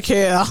don't really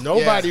care.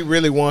 Nobody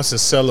really wants to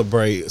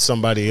celebrate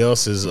somebody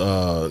else's,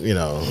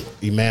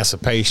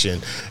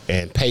 emancipation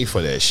and pay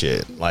for that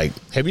shit. Like,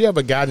 have you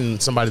ever gotten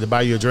somebody to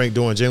buy you a drink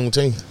during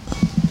Juneteenth?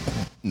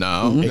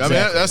 No, exactly. I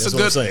mean that's a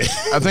good.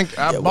 I think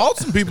I bought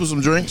some people some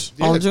drinks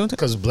on Juneteenth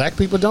because black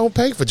people don't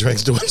pay for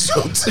drinks during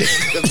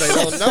Juneteenth because they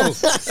don't know.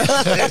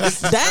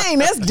 Dang,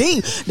 that's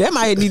deep. That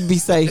might need to be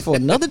saved for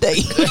another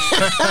day.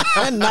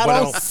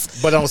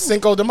 But on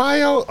Cinco de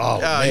Mayo,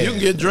 man. You can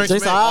get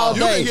drinks all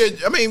day.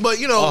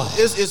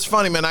 It's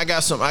funny, man. I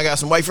got some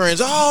white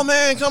friends. Oh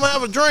man, come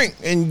have a drink,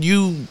 and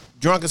you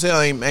drunk as hell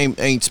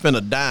ain't spent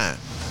a dime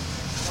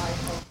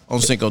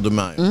on Cinco de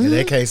Mayo, and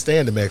they can't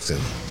stand the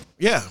Mexican.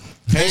 Yeah.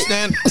 Can't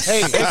stand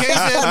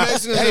the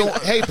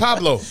Mexicans. Hey,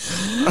 Pablo.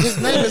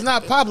 His name is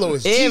not Pablo.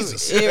 It's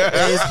Jesus.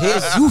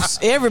 It's Jesus.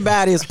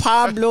 Everybody is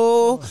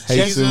Pablo.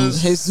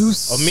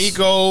 Jesus.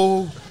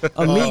 Amigo.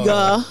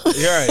 Amiga.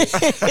 You're right.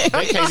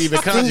 They can't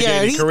even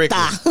conjugate it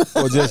correctly.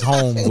 Or just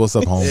Holmes. What's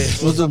up,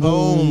 Holmes? What's up,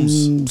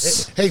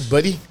 Holmes? Hey,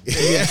 buddy.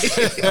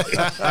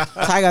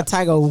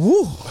 Tiger.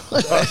 Woo.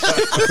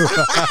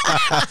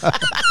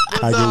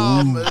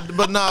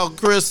 But now,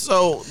 Chris.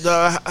 So,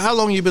 how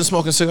long you been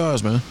smoking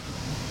cigars, man?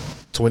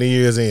 20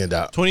 years in,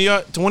 Doc. 20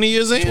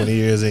 years in? 20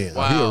 years in.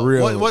 Wow.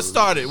 What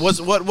started?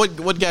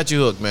 What got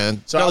you hooked,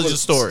 man? Tell us your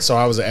story. So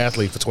I was an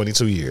athlete for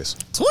 22 years.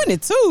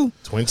 22?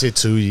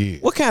 22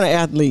 years. What kind of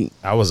athlete?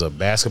 I was a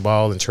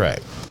basketball and track.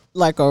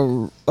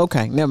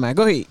 Okay, never mind.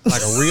 Go ahead.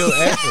 Like a real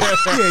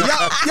athlete.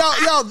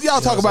 Y'all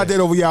talk about that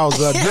over y'all's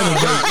dinner date.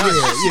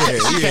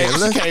 Yeah.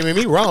 She came at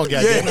me wrong,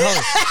 goddamn.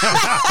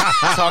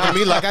 Talking to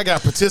me like I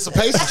got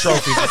participation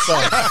trophies or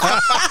something.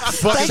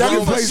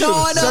 Second place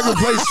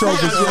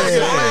trophies.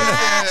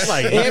 Yeah.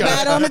 Like,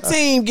 everybody on the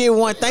team get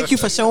one. Thank you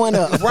for showing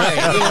up. Right.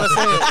 You know what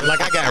I'm saying?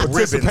 Like I got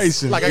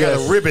ribbons. Like I got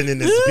a ribbon in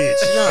this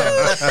bitch.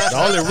 The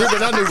only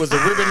ribbon I knew was the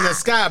ribbon in the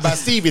sky by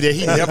Stevie that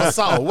he never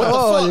saw. What the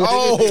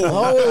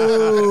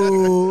fuck?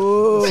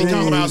 They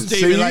talking about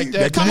Stevie like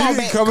that. Come on,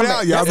 coming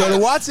out. Y'all better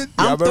watch it.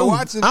 I'm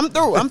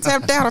through. I'm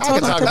tapped out. I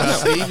can talk about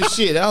Stevie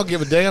shit. I don't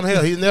give a damn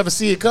hell. He'll never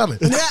see it coming.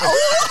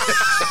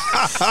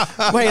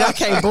 Wait, I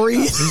can't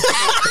breathe. Just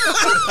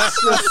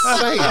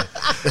saying.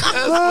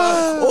 I'm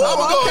gonna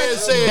go ahead and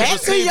say it. Back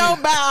to your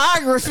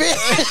biography.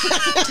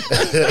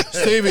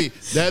 Stevie,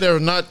 that are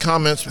not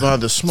comments by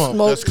the smoke.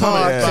 That's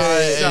comments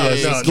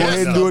by go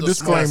ahead and do a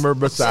disclaimer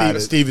beside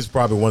it. Steve is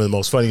probably one of the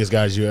most funniest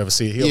guys you ever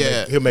see.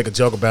 He'll make a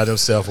joke about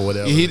himself or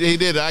whatever. He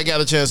did. I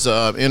got a chance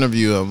to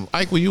interview him.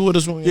 Ike, were you with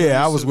us?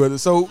 I was with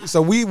us.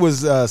 So we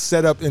was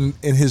set up in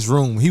his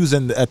room. He was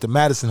at the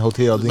Madison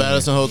Hotel.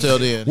 Madison Hotel.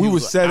 Then we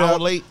was set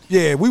up late.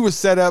 Yeah, we were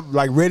set up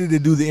like ready to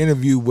do the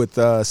interview with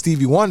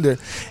Stevie Wonder,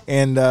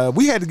 and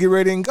we had to get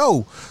ready and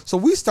go. So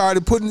we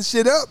started putting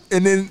shit up,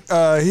 and then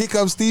here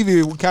comes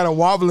Stevie, kind of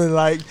wobbling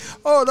like,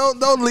 "Oh,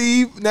 don't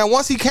leave." Now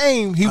once he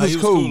came, he was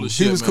cool.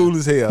 He was cool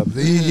as hell.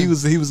 He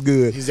was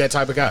good. He's that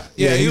type of guy.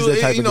 Yeah, he's that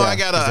type of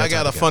guy. I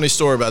got a funny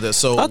story about that.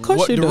 So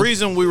the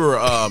reason we were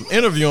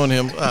interviewing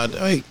him,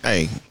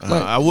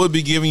 I would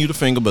be giving you the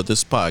finger, but this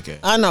is podcast.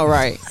 I know,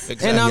 right?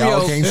 Exactly. And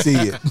y'all can't see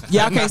it.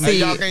 Y'all can't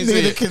see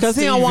it because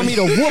he don't want me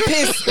to whoop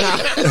his.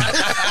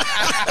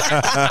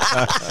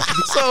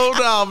 So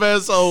no, man.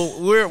 So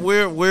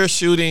we're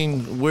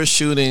shooting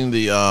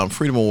the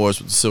Freedom Awards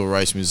with the Civil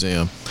Rights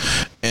Museum,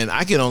 and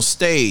I get on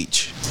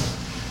stage,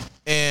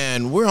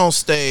 and we're on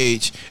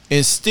stage,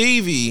 and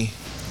Stevie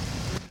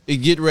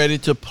get ready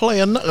to play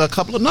a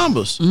couple of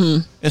numbers,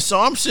 and so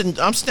I'm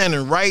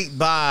standing right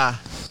by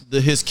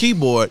his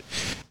keyboard,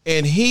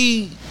 and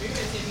he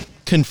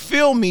can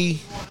feel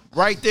me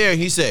right there.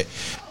 He said,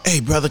 "Hey,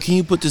 brother, can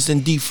you put this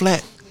in D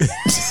flat?"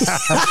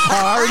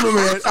 I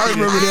remember that.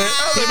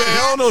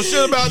 I don't know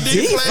shit about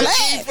D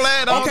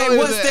flat. Okay,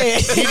 what's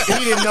that?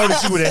 He didn't know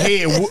that you were the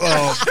head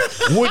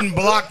wooden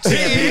block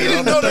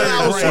champion.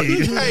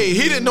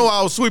 He didn't know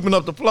I was sweeping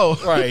up the floor.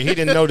 Right. He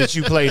didn't know that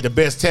you played the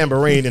best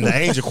tambourine in the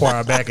angel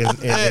choir back in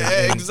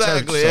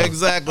exactly. church,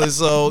 Exactly.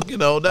 So that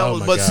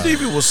was. But God.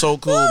 Stevie was so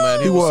cool,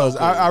 man. He was. So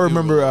cool. I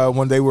remember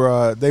when they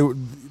were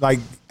like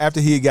after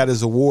he had got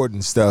his award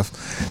and stuff,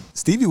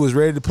 Stevie was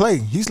ready to play.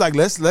 He's like,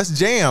 let's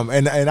jam,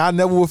 and I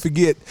never will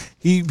forget.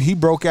 He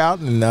broke out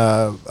and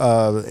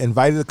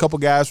invited a couple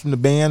guys from the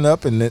band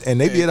up, and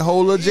they did a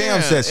whole little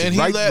jam session. And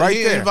he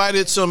there.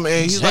 Invited some,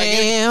 and he's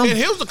jam. and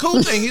here's the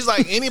cool thing. He's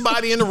like,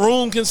 anybody in the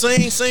room can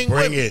sing.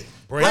 Bring it.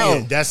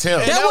 Brilliant. That's him.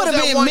 That would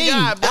have been me.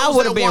 I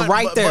would have been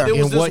right there. But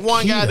there was this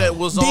one guy that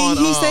was on.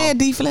 He said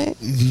D flat.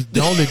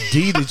 The only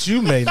D that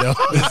you may know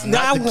is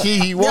not the key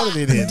he wanted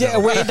it in. Yeah,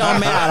 well, it don't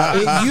matter.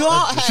 You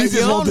don't. She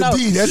just want the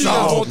D. That's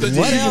all. She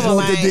just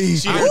want the D.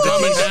 She is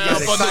dumbing down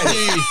for the D.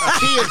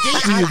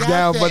 She is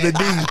down for the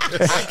D.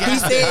 He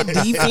said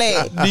D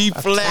flat. D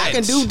flat. I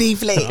can do D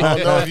flat. I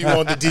don't know if you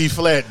want the D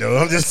flat though.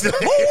 I'm just saying.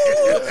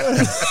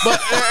 But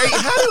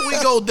how did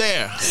we go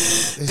there?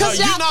 Because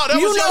that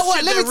was your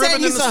shit, Let me tell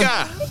you something.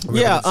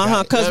 Yeah,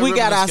 because we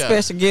got our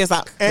special guest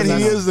out. And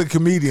he is a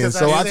comedian.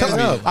 So I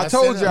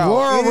told y'all.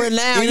 World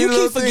renowned. You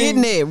keep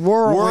forgetting that.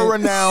 World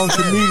renowned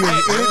comedian.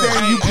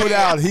 Anything you put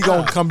out, he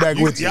gonna come back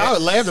with you. Y'all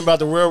laughing about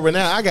the world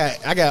renowned.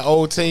 I got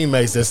old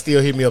teammates that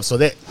still hit me up. So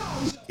that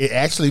it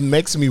actually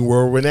makes me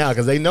world renowned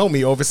because they know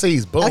me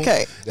overseas. Boom.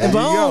 Okay. There you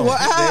go.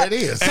 There it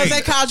is. Because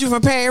they called you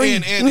from Paris.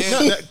 And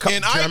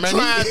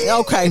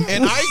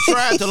I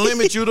tried to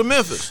limit you to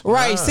Memphis.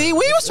 Right. See, we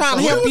was trying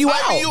to help you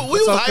out. We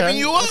was hyping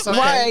you up.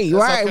 Right.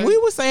 Okay. We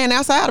were saying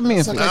outside of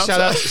Memphis. Okay.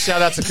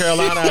 Shout out to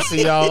Carolina. I'll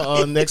see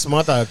y'all next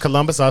month.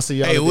 Columbus, I'll see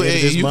y'all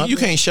this month. You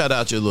can't shout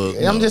out your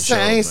little. I'm just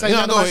saying. I ain't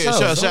saying go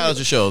ahead. Shout out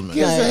your shows, man.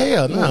 Yes,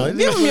 hell no.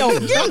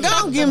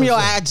 Give him your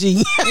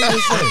IG.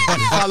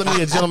 Follow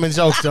me at Gentleman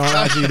Jokester on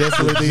IG. That's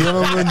what it is.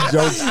 Gentleman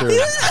Jokester.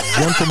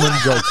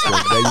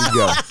 There you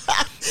go.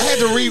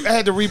 I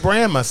had to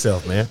rebrand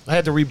myself, man.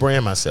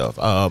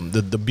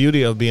 The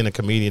beauty of being a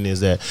comedian is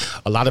that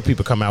a lot of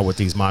people come out with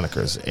these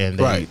monikers and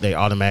they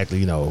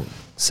automatically,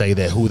 say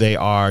that who they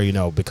are,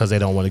 because they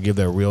don't want to give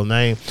their real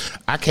name.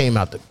 I came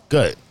out the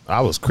gut.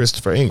 I was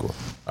Christopher Ingram.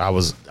 I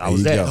was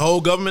that whole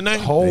government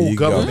name.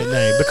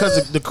 Name.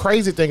 Because the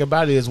crazy thing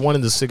about it is one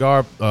of the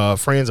cigar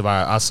friends of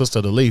our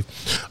sister, the Leaf,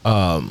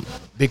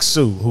 Big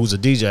Sue, who's a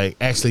DJ,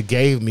 actually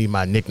gave me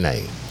my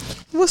nickname.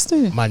 What's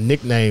that? My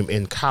nickname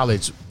in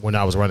college when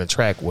I was running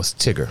track was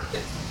Tigger.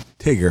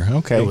 Tigger,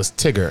 okay. It was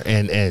Tigger,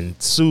 and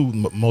Sue.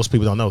 Most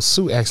people don't know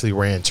Sue actually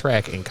ran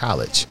track in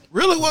college.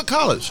 Really? What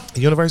college?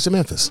 University of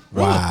Memphis.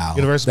 Wow,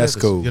 University. That's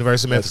Memphis. cool.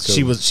 University of Memphis.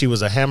 Cool. She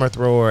was a hammer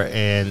thrower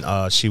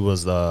and she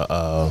was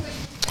the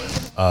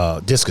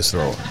discus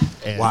thrower.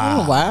 And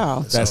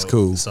wow. That's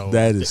cool.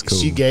 That is cool.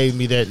 She gave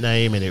me that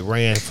name, and it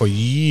ran for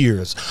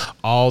years.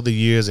 All the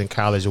years in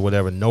college or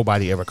whatever,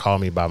 nobody ever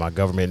called me by my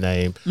government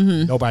name.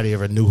 Mm-hmm. Nobody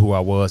ever knew who I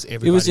was.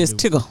 Everybody it was just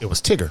Tigger. It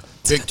was Tigger.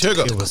 Big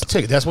Tigger. It was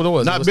Tigger. That's what it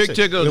was. Not Big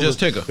Tigger, just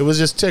Tigger. It was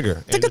just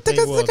Tigger. And the thing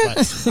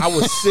was, I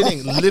was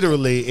sitting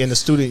literally in the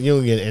student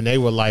union, and they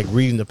were like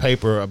reading the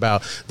paper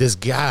about this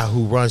guy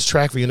who runs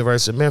track for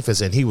University of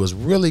Memphis, and he was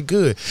really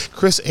good.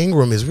 Chris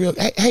Ingram is real.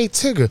 Hey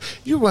Tigger,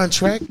 you run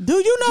track? Do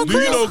you know Chris? Do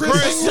you know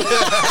Chris? Do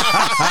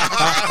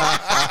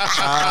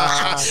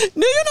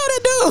you know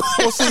that dude?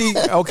 Well, see,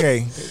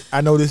 okay,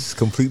 I know this is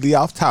completely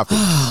off topic,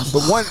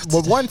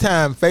 but one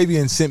time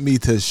Fabian sent me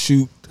to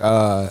shoot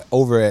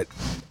over at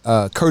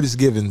Curtis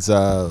Givens.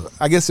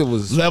 I guess it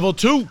was Level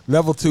 2.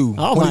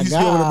 Oh when my he used to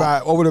be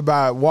over there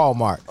by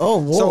Walmart. Oh,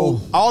 whoa. So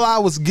all I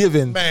was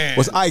given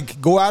was Ike,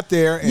 go out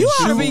there and you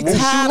shoot. You ought to be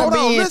tired of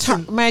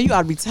being man. You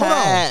ought to be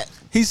tired.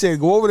 He said,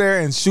 go over there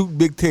and shoot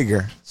Big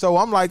Tigger. So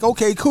I'm like,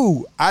 okay,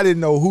 cool. I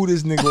didn't know who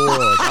this nigga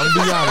was. I'm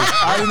gonna be honest.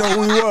 I didn't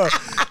know who he was.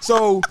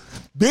 So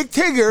Big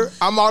Tigger,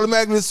 I'm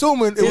automatically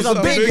assuming it was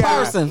a big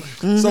person.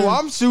 Mm-hmm. So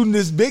I'm shooting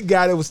this big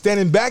guy that was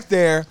standing back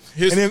there.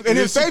 And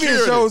then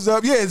Fabian shows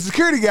up. Yeah, it's a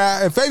security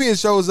guy. And Fabian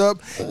shows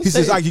up. He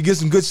says, "I can get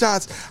some good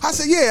shots." I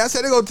said, "Yeah." I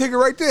said, "They go Tigger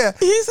right there."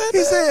 He said,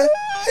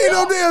 "Ain't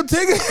no damn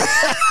Tigger."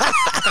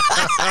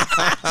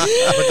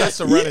 But that's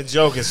a running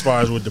joke as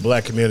far as with the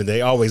black community.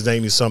 They always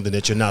name you something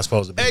that you're not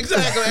supposed to be.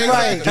 Exactly.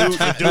 Right.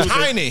 The dude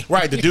tiny.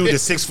 Right. The dude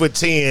that's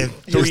 6'10",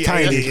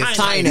 380 is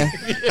tiny.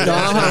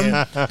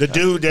 The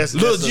dude that's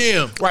Little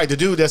Jim. Right. The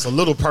dude that's a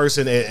little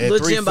person at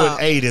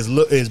 3'8"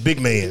 is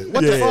big man.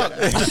 What the fuck?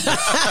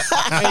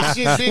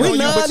 We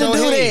love to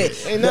do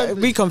that.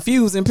 We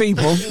confusing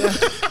people.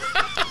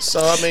 So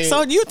I mean,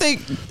 so do you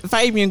think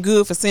Fabian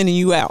good for sending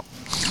you out?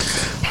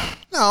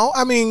 No,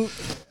 I mean,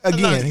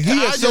 again,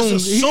 he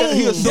assumed.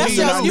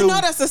 You know,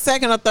 that's the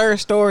second or third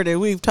story that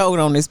we've told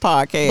on this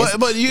podcast.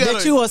 But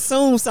you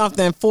assume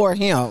something for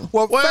him.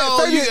 Well,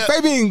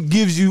 Fabian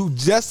gives you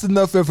just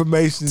enough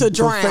information to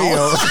drown.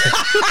 Fail.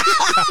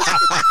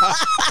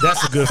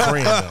 That's a good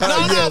friend.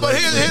 But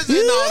here's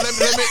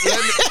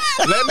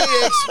let me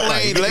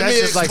explain. That's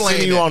just like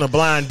sending you on a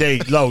blind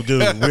date. Low,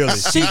 dude, really.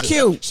 She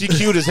cute. She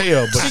cute as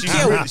hell, but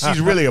she's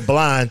really a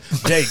blind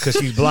date because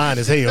she's blind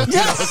as hell. You know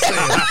what I'm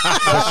saying?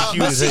 She's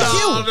cute as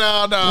hell.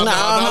 No.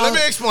 Let me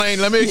explain.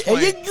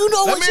 You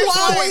know what you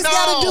always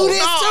got to do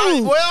this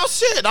too. Well,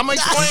 shit. I'm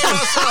explaining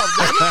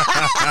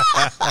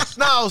myself.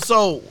 No,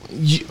 so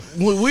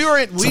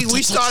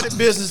we started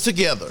business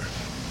together.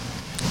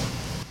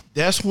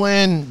 That's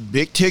when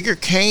Big Tigger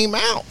came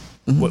out.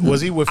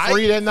 Was he with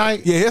Free that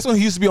night? Yeah, that's when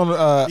he used to be on the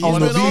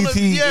BET.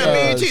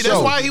 BET.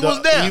 That's why he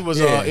was there. He was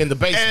in the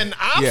basement. And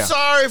I'm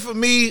sorry for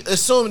me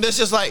assuming that's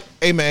just like,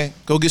 hey man,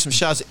 go get some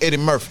shots of Eddie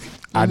Murphy.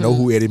 I know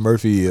who Eddie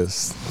Murphy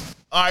is.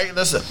 All right,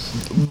 listen.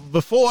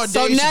 Before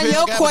so Dave now Chappelle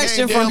your got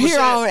question game down from here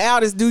on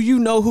out is: do you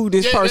know who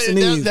this person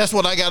is? That's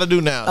what I got to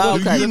do now.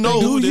 Okay. Do you know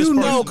who this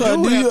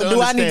person is?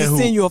 Do I need to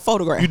send you a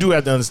photograph? You do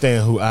have to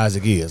understand who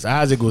Isaac is.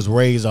 Isaac was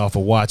raised off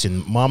of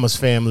watching Mama's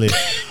Family.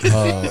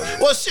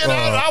 Well, shit,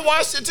 I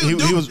watched it too.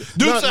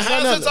 Dukes of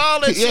Hazzards, all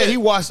that shit. Yeah, he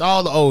watched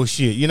all the old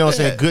shit. You know what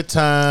I'm saying? Good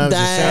Times, The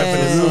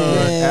Sanford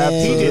Son.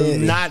 He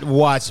did not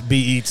watch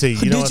BET.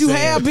 You know did you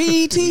have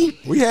BET?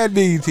 We had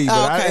BET,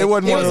 but it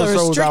wasn't one of those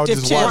shows I would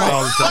just watch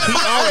all the time.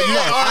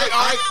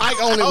 I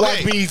only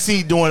watch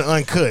BET doing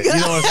uncut. You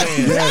know what I'm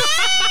saying?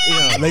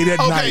 Late at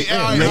night.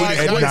 Late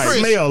at night.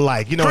 Smell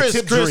like,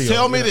 Chris,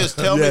 tell me this.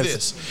 Tell me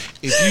this.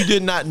 If you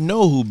did not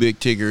know who Big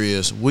Tigger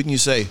is, wouldn't you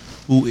say,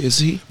 who is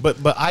he? But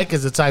Ike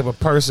is the type of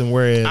person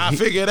where I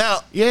figured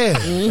out. Yeah,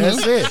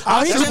 that's it.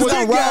 He just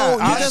gonna roll.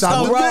 You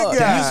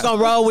just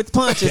gonna roll with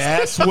punches.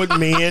 That's what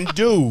men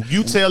do.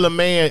 You tell a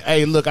man,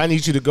 hey, look, I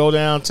need you to go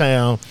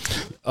downtown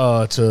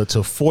to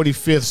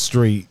 45th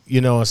Street. You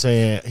know what I'm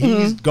saying?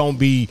 He's gonna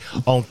be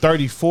on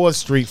 34th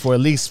Street for at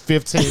least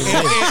 15 minutes. In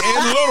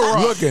Little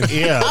Rock. Looking.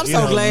 Yeah. I'm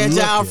so glad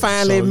y'all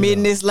finally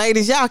admitting this,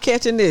 ladies. Y'all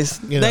catching this?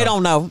 They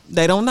don't know.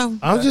 They don't know.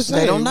 I'm just saying.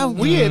 They don't know.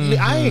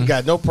 I ain't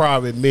got no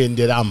problem admitting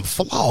that I'm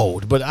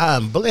flawed, but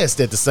I'm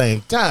blessed at the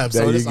same time.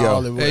 So that's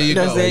all it was. There you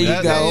go. There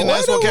you go. And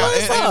that's what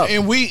counts.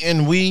 And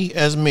we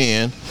as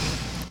men,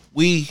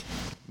 we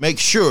make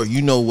sure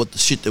you know what the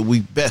shit that we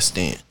best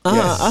in. We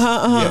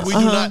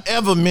do not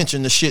ever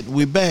mention the shit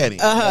we bad in.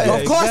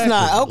 Of course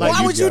not.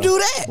 Why would you do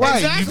that? Right.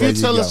 Exactly. If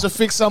you tell us to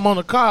fix something on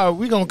the car,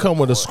 we're going to come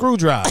with a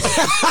screwdriver.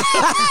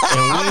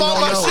 I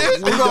bought my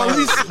shit. We're gonna at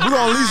least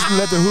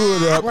let the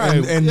hood up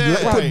and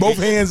put both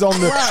hands on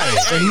the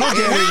and look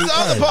at Here's it. the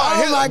other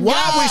part.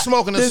 Why are we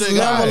smoking a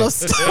cigar?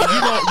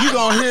 You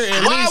gonna hear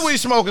at least. Why are we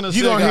smoking a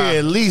cigar? You gonna hear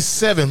at least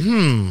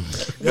 7.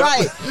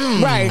 Right.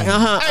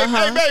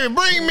 Hey, baby,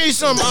 bring me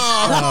some.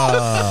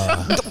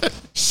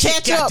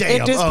 Ketchup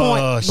at this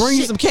point. Bring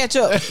you some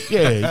ketchup.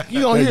 Yeah,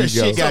 you gonna hear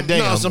shit.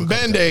 Goddamn, some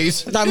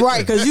Band-Aids.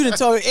 Right, because you done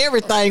tore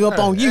everything up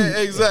on you.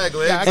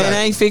 Exactly. And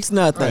ain't fixed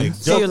nothing.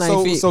 Still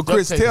ain't fixed. So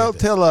Chris,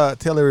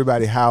 tell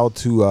everybody how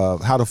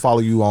to follow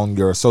you on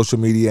your social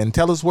media and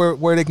tell us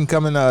where they can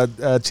come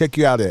and check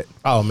you out at.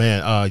 Oh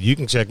man, you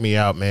can check me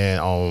out, man,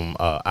 on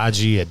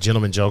IG at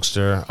Gentleman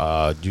Jokester.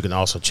 You can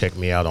also check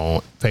me out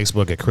on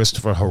Facebook at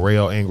Christopher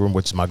Harrell Ingram,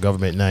 which is my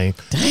government name.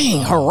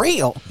 Dang,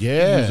 Harrell.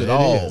 Yeah,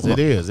 it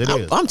is.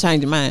 I'm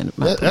changing mine.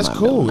 That's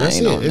cool. That's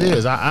it. It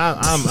is.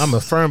 I'm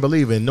a firm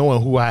believer in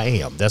knowing who I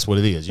am. That's what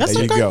it is. There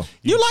you go.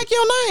 You like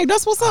your name.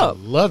 That's what's up. I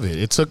love it.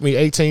 It took me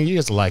 18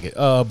 years to like it.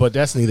 But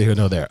that's neither here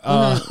nor there.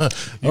 You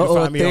can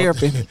find me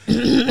therapy.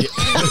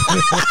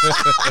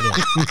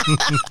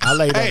 I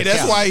lay down. Hey,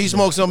 that's why he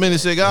smokes so many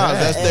cigars.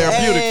 That's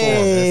therapeutic for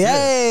him.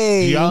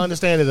 Hey. Do y'all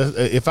understand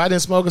that if I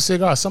didn't smoke a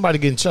cigar, somebody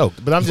getting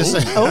choked? But I'm just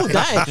saying. Oh,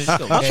 dang.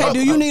 Okay,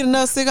 do you need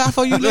another cigar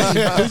before you leave?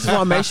 We just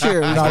want to make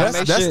sure.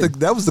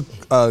 That was the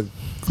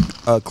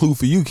clue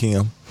for you,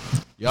 Kim.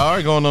 Y'all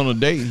are going on a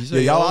date.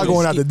 Y'all are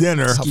going out to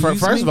dinner.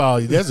 First of all,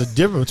 there's a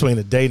difference between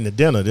a date and a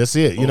dinner. That's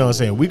it. You know what I'm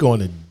saying? We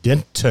going to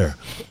dinner.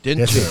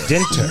 That's it.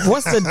 Dinner.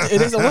 What's a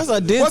dinner? What's the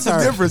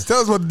difference? Tell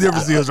us what the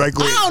difference is right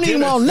quick. I don't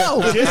even want to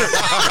know.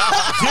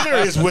 Dinner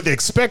is with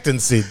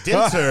expectancy.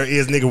 Dinner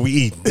is nigga we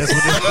eat. That's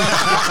what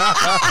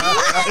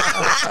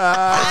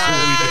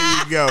there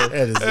you go.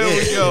 There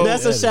we go.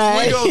 That's a shame.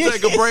 We're going to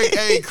take a break.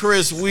 Hey,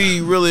 Chris,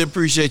 we really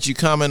appreciate you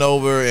coming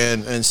over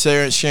and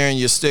sharing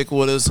your stick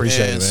with us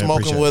and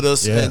smoking with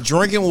us and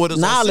drinking with us.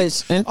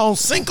 Knowledge. On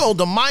Cinco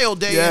de Mayo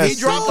Day. Yes, he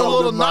dropped a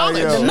little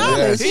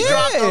knowledge. He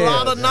dropped a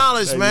lot of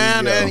knowledge,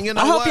 man. And you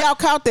know I hope y'all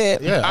caught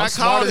that. Yeah, I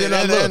caught it,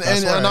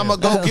 and I'm going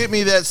to go get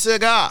me that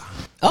cigar.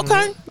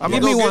 Okay.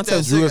 Give me one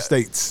too. Drew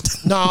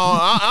Estates. No,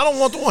 I don't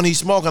want the one he's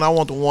smoking. I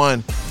want the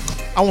one.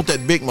 I want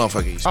that big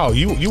motherfucker. Oh,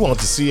 you want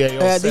the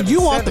CAO? You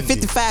want the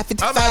 55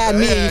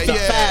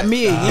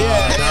 million.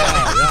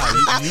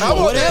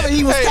 Whatever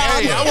he was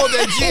talking. I want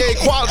that GA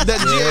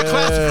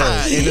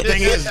classified. And the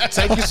thing is,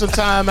 take you some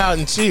time out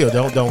and chill.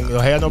 Don't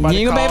have nobody.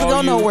 You ain't gonna be able to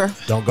go nowhere.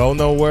 Don't go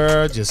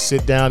nowhere. Just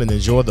sit down and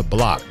enjoy the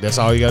block. That's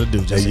all you got to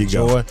do. Just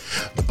enjoy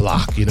the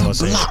block. You know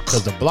what I'm saying?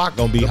 Because the block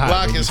gonna be hot. The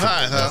block is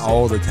hot, huh?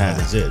 All the time.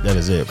 That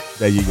is it.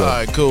 There you go. All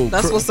right, cool.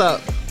 That's what's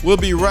up. We'll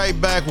be right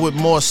back with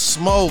more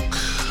smoke.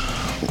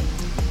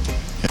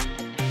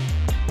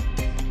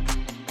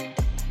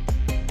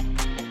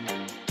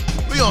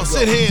 We gonna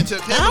sit here until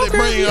Kimberly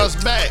bring us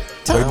back.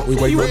 We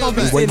waiting on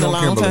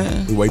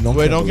Kimberly. We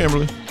waiting on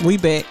Kimberly. We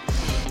back.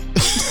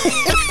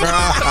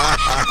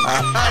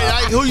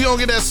 Hey, who you gonna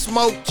get that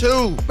smoke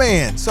to?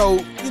 Man,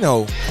 so,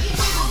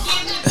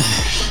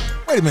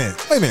 wait a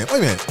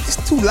minute. It's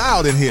too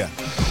loud in here.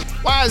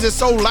 Why is it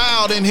so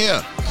loud in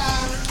here?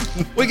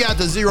 We got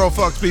the Zero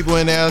Fucks people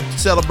in there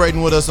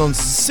celebrating with us on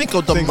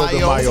Cinco de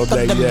Mayo.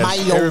 Day,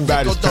 yes.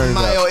 Everybody's turned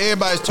up.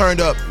 Everybody's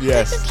turned up.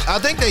 Yes. I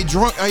think they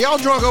drunk. Are y'all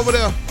drunk over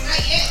there?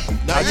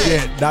 Not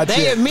yet.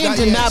 They admit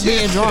to not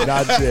being drunk.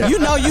 Not yet. You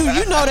know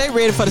they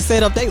ready for the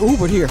setup. They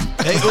Ubered here.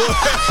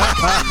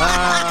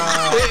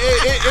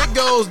 it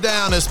goes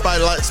down at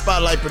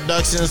Spotlight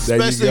Productions,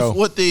 especially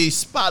with the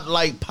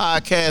Spotlight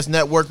Podcast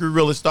Network. We're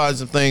really starting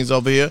some things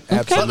over here.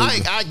 Absolutely.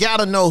 But I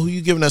gotta know who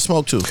you giving that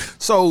smoke to.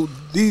 So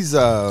these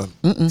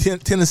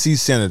Tennessee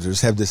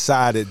senators have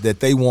decided that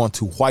they want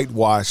to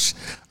whitewash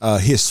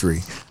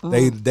history.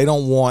 They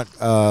don't want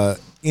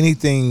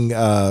anything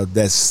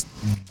that's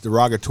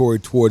derogatory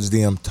towards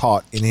them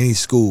taught in any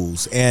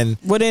schools. And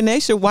well, then they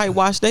should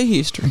whitewash their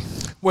history.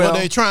 Well,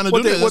 they're trying to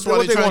do that. That's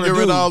why they're trying to get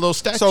rid of all those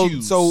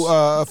statues. So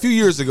a few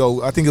years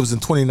ago, I think it was in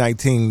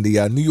 2019,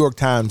 the New York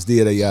Times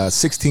did a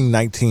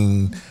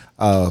 1619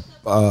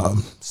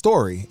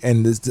 story,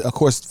 and this, of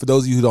course, for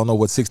those of you who don't know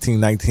what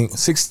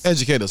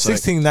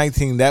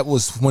 1619, that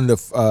was when the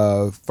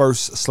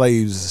first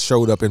slaves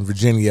showed up in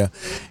Virginia,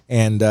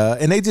 and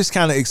they just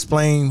kind of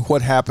explain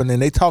what happened, and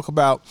they talk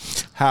about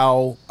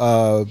how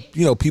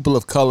people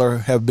of color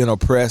have been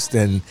oppressed,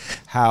 and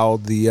how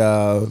the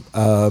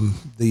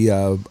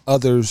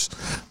others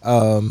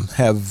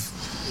have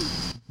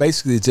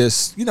basically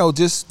just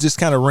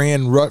kind of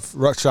ran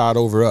roughshod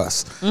over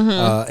us.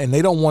 And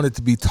they don't want it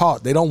to be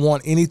taught. They don't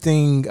want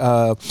anything.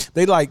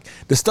 They like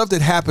the stuff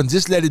that happened.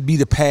 Just let it be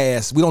the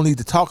past. We don't need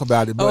to talk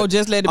about it. But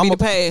just let it be the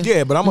past.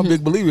 Yeah, but I'm a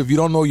big believer. If you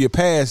don't know your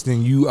past,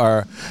 then you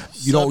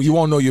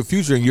won't know your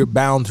future, and you're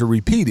bound to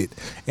repeat it.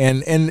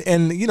 And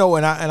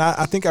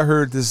I think I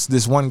heard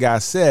this one guy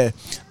said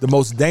the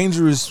most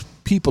dangerous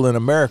people in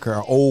America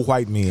are old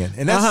white men,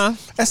 and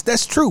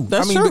that's true.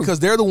 True. Because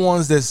they're the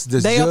ones that's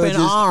they judges. Up in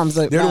arms.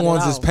 They're the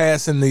ones that's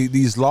passing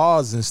these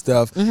laws and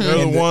stuff. They're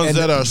the ones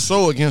that are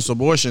so against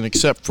abortion,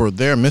 except for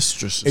their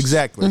mistresses.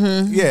 Exactly.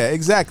 Yeah,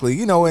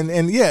 exactly.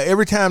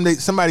 Every time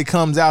somebody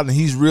comes out and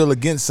he's real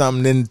against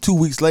something, then 2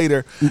 weeks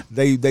later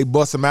they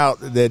bust him out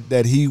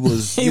that he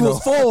was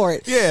was for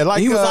it. Yeah, like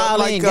he was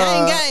all in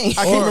gang.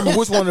 I can't remember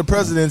which one of the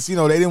presidents. They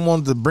didn't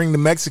want to bring the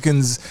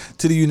Mexicans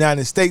to the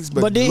United States,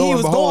 but then he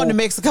was going to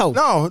Mexico.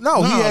 No,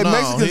 he had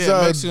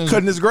Mexicans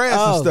cutting his grass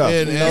and stuff.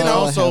 And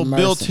also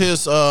built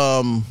his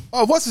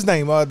what's his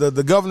name?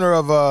 The governor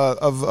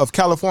of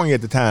California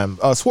at the time,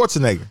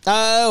 Schwarzenegger.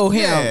 Oh,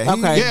 him. Yeah,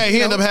 okay.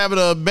 He ended up having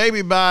a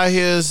baby by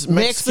his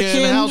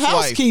Mexican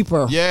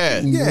housekeeper.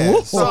 Yeah.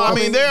 So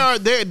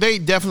they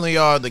definitely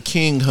are the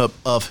king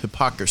of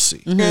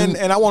hypocrisy.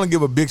 And I want to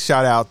give a big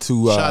shout out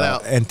to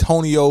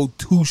Antonio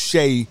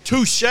Touche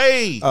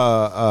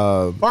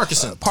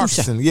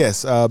Parkinson.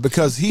 Yes,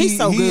 because he's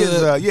so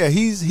good.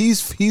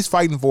 He's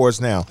fighting for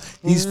us now.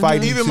 He's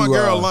fighting. Even my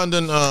girl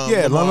London.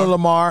 London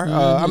Lamar.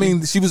 I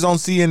mean, she was on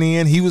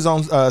CNN. He was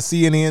on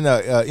CNN,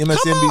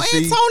 MSNBC, Come on,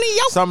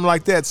 Antonio. something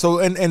like that. So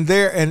and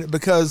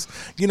because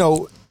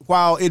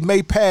while it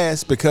may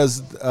pass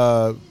because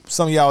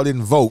some of y'all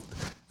didn't vote.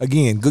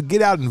 Again,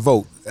 get out and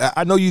vote.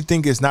 I know you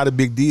think it's not a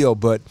big deal,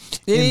 but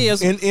in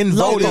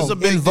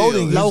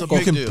voting,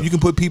 you can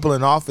put people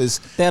in office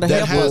that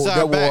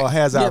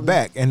has our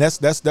back, and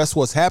that's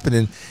what's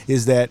happening.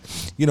 Is that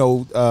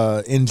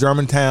in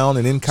Germantown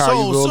and in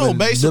Collierville, so and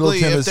basically,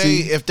 Middle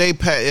Tennessee, if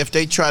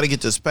they try to get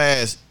this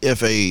passed,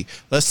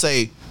 let's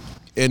say.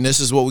 And this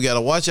is what we got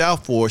to watch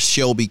out for,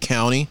 Shelby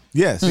County.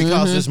 Yes.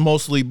 Because it's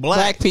mostly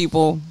black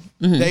people.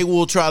 They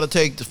will try to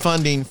take the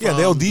funding from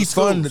they'll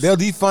defund. They'll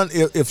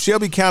defund if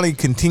Shelby County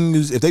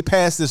continues. If they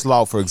pass this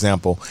law, for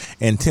example,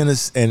 and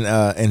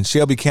and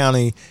Shelby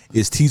County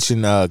is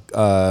teaching the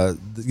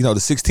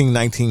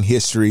 1619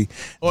 history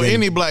or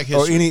any black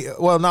history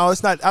no,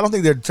 it's not. I don't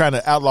think they're trying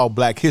to outlaw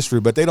black history,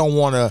 but they don't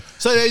want to.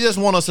 So they just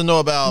want us to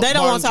know about. They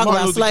don't want to talk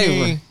about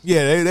slavery.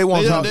 Yeah, they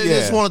want. They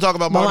just want to talk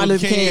about Martin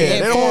Luther King.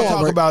 They don't want to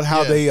talk about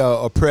how they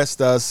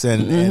oppressed us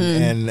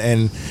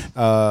and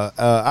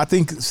I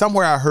think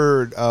somewhere I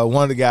heard.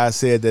 One of the guys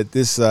said that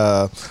this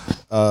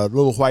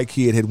little white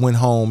kid had went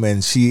home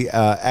and she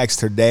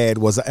asked her dad,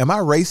 "Am I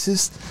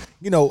racist?"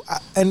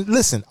 And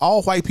listen,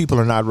 all white people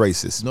are not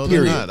racist. No,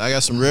 they're not. I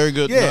got some very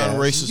good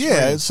non-racist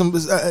friends.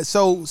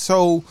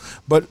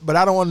 But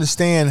I don't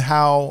understand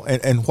how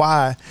and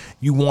why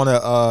you want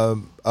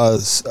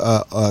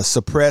to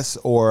suppress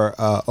or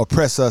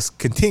oppress us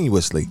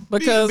continuously.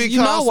 Because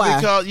you know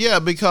why?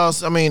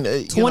 Because I mean,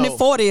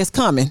 2040 is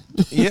coming.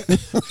 Yeah,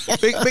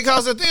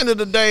 because at the end of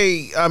the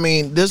day, I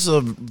mean, this is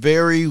a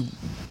very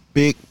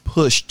big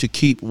push to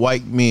keep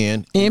white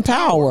men in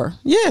power.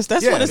 Yes,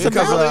 that's what it's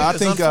about. I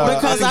think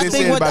they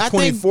said by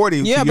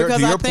 2040.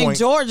 Because I think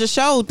Georgia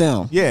showed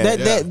them.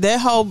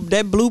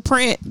 That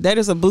blueprint. That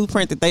is a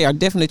blueprint that they are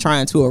definitely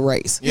trying to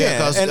erase.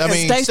 Yeah, and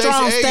stay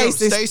strong,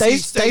 Stacey.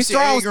 Stay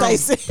strong,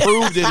 Stacey.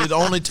 Proved that it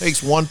only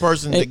takes one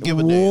person to give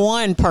a damn.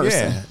 One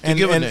person.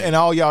 And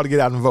all y'all to get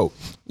out and vote.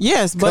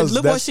 Yes, but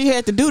look what she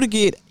had to do to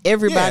get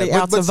everybody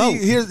out to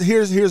vote.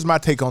 Here's my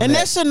take on that. And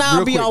that should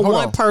not be on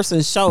one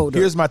person's shoulder.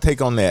 Here's my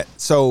take on that.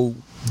 So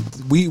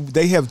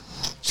they have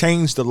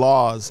changed the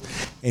laws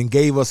and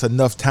gave us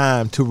enough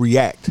time to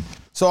react.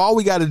 So all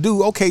we got to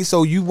do, okay,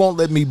 so you won't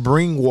let me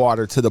bring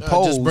water to the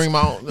polls. Just bring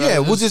my own.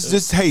 We'll just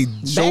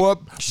show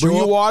up, bring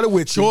your water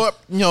with you. Show up,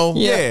 not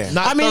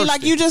I mean, thirsty.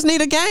 Like you just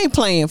need a game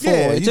plan for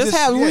it. We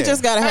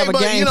just got to have a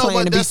game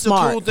plan to be smart. That's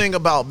the cool thing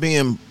about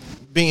being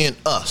being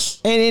us.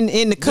 And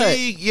in the cut.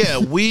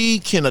 We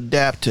can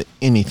adapt to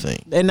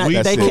anything. They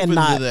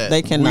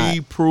cannot.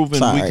 We proven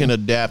we can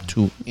adapt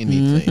to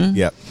anything. Mm-hmm.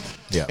 Yep.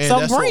 Yeah. And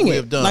so bring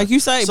it, like you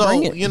say,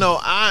 bring it.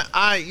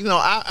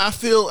 I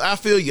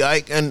feel you,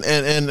 Ike, and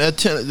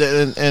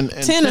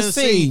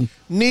Tennessee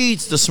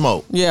needs the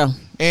smoke. Yeah.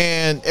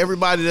 And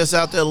everybody that's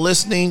out there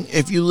listening,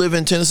 if you live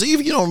in Tennessee,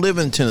 if you don't live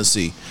in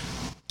Tennessee,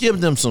 give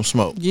them some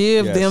smoke.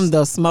 Give them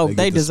the smoke.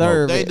 They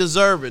deserve it. They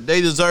deserve it.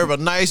 They deserve a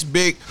nice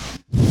big.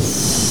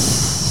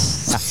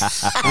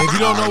 If you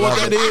don't know what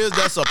that is,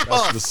 that's a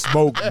puff. That's the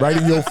smoke right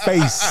in your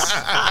face.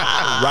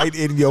 Right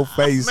in your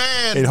face.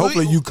 Man, and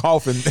hopefully you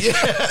coughing.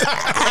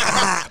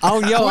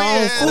 On your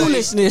own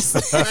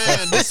foolishness.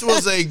 Man, this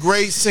was a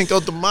great Cinco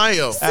de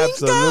Mayo.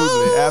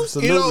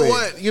 Absolutely.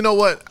 You know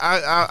what?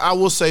 I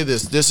will say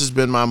this. This has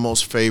been my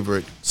most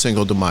favorite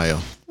Cinco de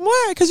Mayo.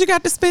 Why? Because you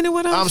got to spend it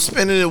with us. I'm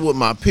spending it with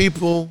my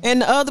people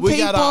and the other people. We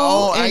got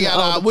our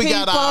own.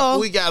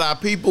 We got our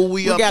people.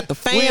 We got the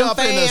fam.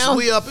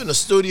 We up in the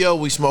studio.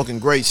 We smoking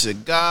great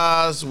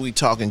cigars. We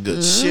talking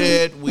good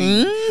shit.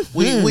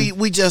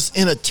 We just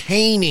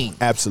entertaining.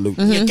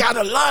 Absolutely. You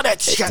gotta love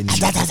that shit.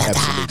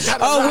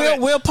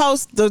 We'll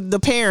post the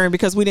pairing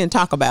because we didn't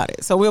talk about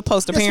it. So we'll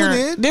post the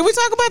pairing. Did we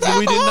talk about the alcohol?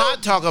 We did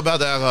not talk about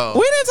the alcohol.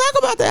 We didn't talk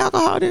about the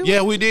alcohol, did we?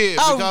 Yeah, we did.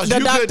 Oh, the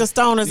Dr.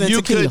 Stoners and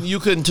tequila.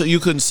 You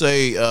couldn't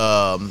say.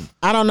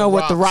 I don't know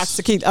what the rocks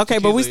tequila. Okay,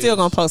 but we still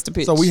gonna post a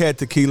picture. So we had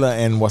tequila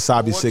and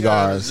wasabi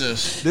cigars.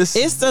 This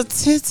it's the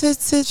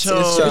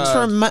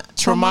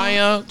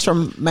Tremaya.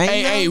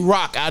 Hey,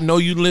 Rock, I know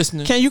you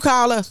listening. Can you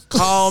call us?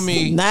 Call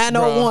me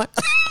 901.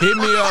 Hit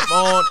me up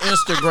on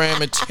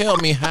Instagram and tell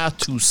me how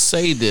to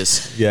say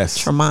this. Yes.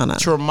 Tremana.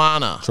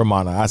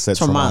 I said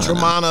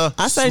Tremana.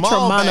 I say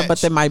Tremana,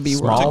 but that might be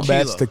wrong. Small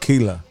batch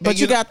tequila. But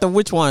you got the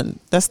which one?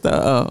 That's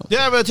the. Did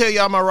I ever tell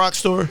y'all my rock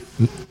story?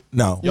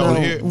 No. You don't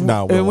hear it?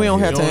 No. We don't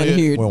have to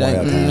hear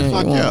that.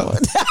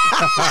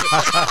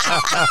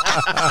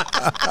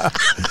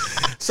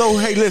 So,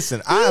 hey,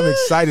 listen, I am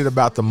excited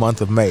about the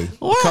month of May.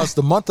 What? Because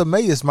the month of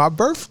May is my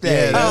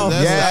birthday. Yeah,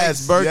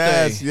 that's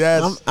birthday.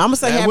 Yes. I'm going to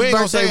say happy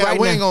birthday right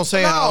now. We ain't going to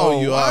say how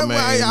old you are, man.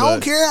 I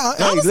don't care. I'm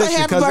going to say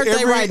happy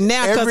birthday right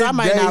now because I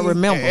might not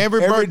remember.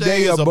 Every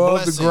day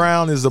above the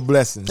ground is a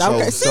blessing.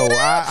 Okay, so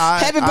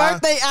happy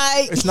birthday,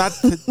 Ike. It's not,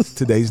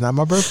 today's not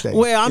my birthday.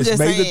 Well, I'm just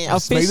saying,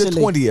 officially.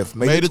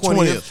 May the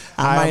 20th.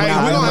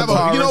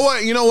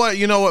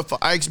 You know what? For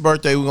Ike's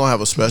birthday, we're gonna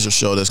have a special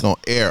show that's gonna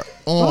air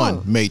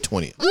on May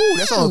 20th. Ooh,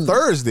 that's on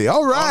Thursday.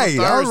 All right.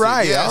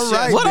 Yes.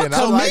 What a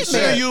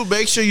commitment!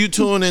 Make sure you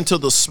tune into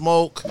the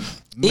smoke.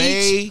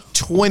 May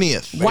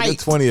 20th. May the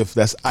 20th.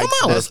 That's Ike's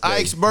birthday. That's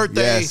Ike's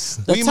birthday. Yes.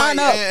 We might,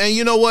 and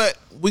you know what?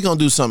 We're going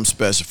to do something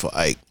special for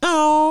Ike.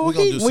 Oh,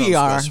 we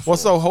are. Well,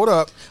 so hold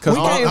up. We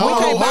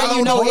can't buy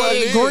you no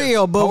egg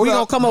grill, but we're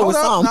going to come up with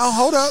something. Now,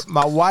 hold up.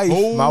 My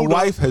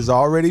wife has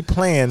already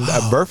planned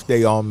a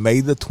birthday on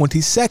May the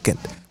 22nd.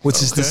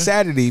 Which is the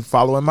Saturday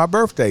following my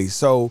birthday.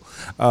 So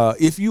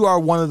if you are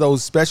one of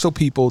those special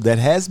people that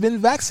has been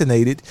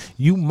vaccinated,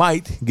 you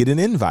might get an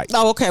invite.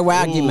 Oh, okay. Well,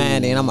 I'll get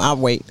mine then. I'll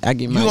wait. I'll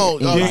get mine.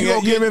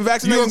 You been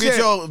vaccinated? You going to get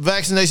your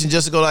vaccination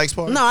just to go to Ike's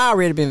party? No, I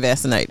already been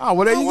vaccinated. Oh,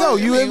 well, there you go.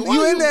 You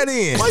in that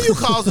end. Why you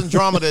causing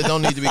drama that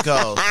don't need to be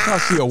caused?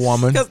 Because she a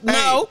woman.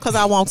 Because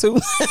I want to.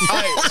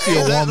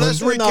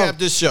 Let's recap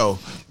this show.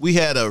 We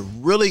had a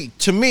really,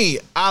 to me,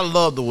 I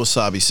love the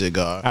wasabi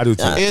cigar. I do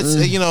too. It's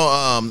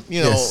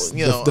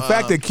the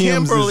fact that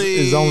Kimberly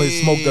is only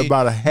smoked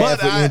about a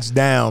half an inch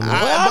down.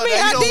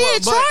 I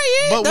did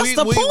try it. That's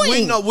the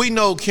point. We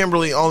know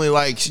Kimberly only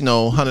likes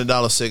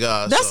 $100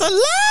 cigars. That's a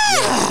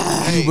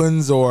lie.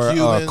 Cubans or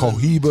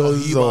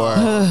Cohibas or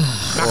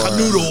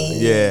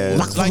Macanudo. Yeah,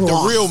 like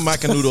the real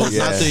Macanudo.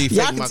 Not the fake.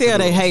 Y'all can tell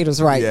they haters,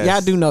 right? Yes.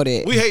 Y'all do know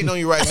that. We hating on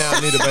you right now,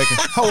 Anita Bacon.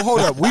 Hold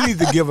up. We need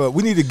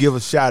to give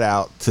a shout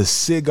out to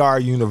Cigar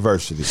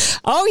University.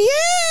 Oh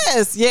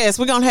yes,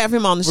 we're gonna have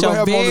him on the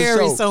show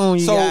very soon.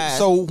 You guys.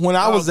 So when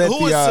I was at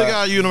who is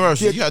Cigar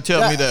University? You gotta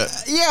tell me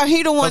that. Yeah,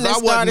 he the one that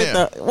started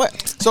the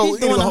what? So he's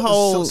doing the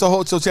whole.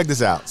 So check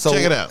this out.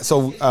 Check it out.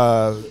 So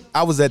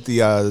I was at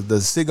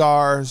the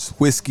Cigars,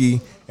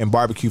 Whiskey, and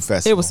Barbecue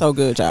Festival. It was so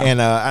good, y'all.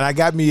 And I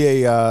got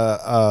me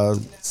a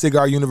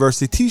Cigar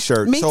University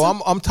T-shirt. Me so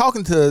too. I'm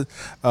talking to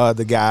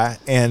the guy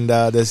and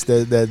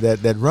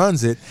that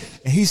runs it,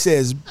 and he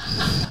says,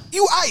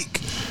 "You Ike."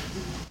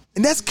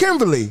 And that's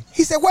Kimberly.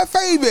 He said, "Where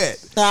Fabian?" He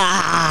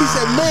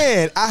said,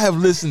 "Man, I have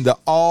listened to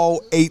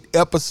all 8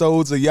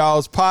 episodes of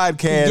y'all's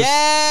podcast."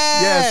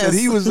 Yes. And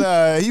he was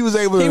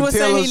able to tell us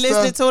saying he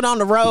listened to it on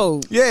the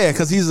road. Yeah,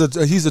 because he's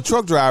a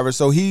truck driver,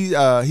 so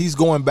he's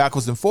going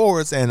backwards and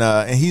forwards,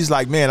 and he's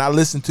like, "Man, I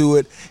listened to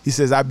it." He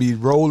says, "I be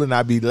rolling,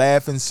 I be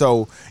laughing."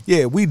 So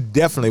yeah, we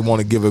definitely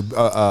want to give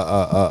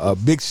a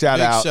big shout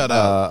out. Shout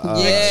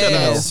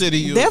out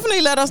City. Definitely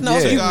let us know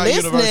if you're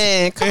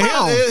listening. Come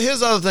on.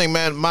 Here's the other thing,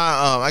 man.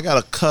 I got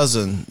a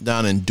cousin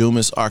down in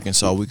Dumas,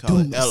 Arkansas. We call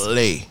it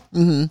L.A.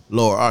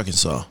 Lower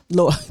Arkansas.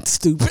 Lord,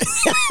 stupid.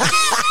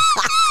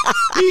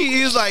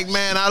 He's like,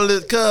 man, I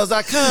listen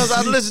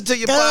to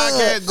your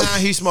podcast. Now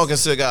he's smoking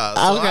cigars.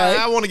 So Okay.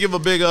 I want to give a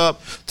big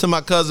up to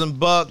my cousin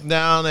Buck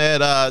down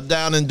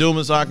in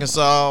Dumas,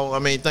 Arkansas. I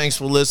mean, thanks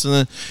for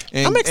listening.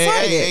 And, I'm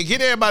excited. And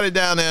get everybody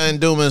down there in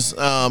Dumas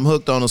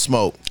hooked on the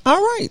smoke. All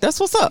right, that's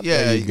what's up.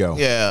 Yeah, there you go.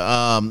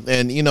 Yeah,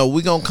 and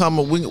we gonna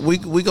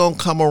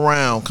come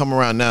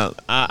around now.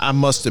 I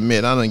must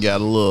admit, I done got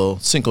a little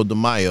Cinco De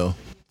Mayo.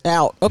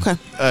 Out. Okay.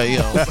 I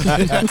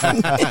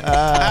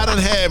done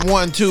had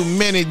one too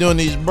many during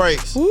these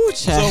breaks. Ooh,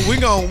 child.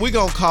 So we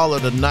gonna call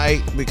it a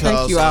night because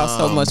Thank you all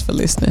so much for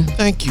listening.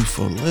 Thank you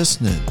for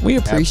listening. We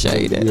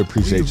appreciate it. We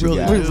appreciate you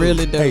guys. We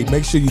really do. Hey,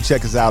 make sure you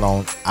check us out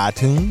on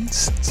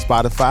iTunes,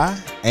 Spotify,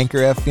 Anchor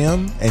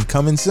FM, and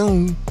coming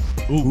soon.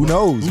 Who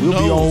knows? We'll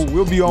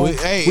be on.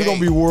 We're gonna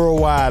be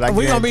worldwide.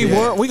 We're gonna be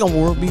worldwide.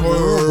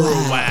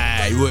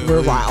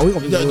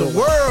 The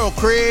world,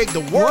 Craig. The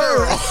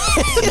world.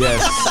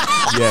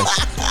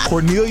 Yes.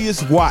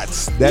 Cornelius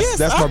Watts. That's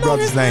my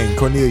brother's name,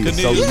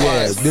 Cornelius. So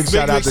big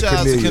shout out to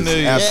Cornelius.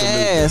 Absolutely.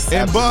 Yes.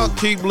 And Buck,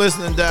 keep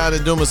listening down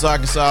in Dumas,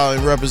 Arkansas,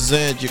 and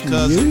represent your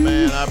cousin,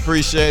 man. I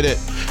appreciate it.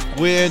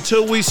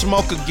 Until we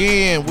smoke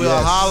again, we'll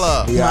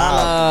holla.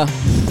 Yeah.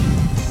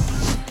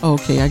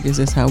 Okay, I guess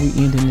that's how we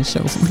ending the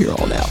show from here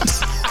on out.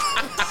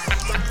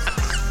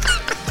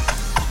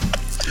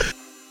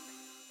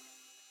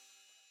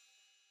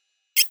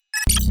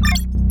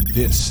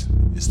 This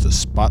is the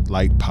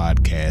Spotlight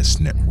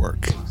Podcast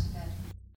Network.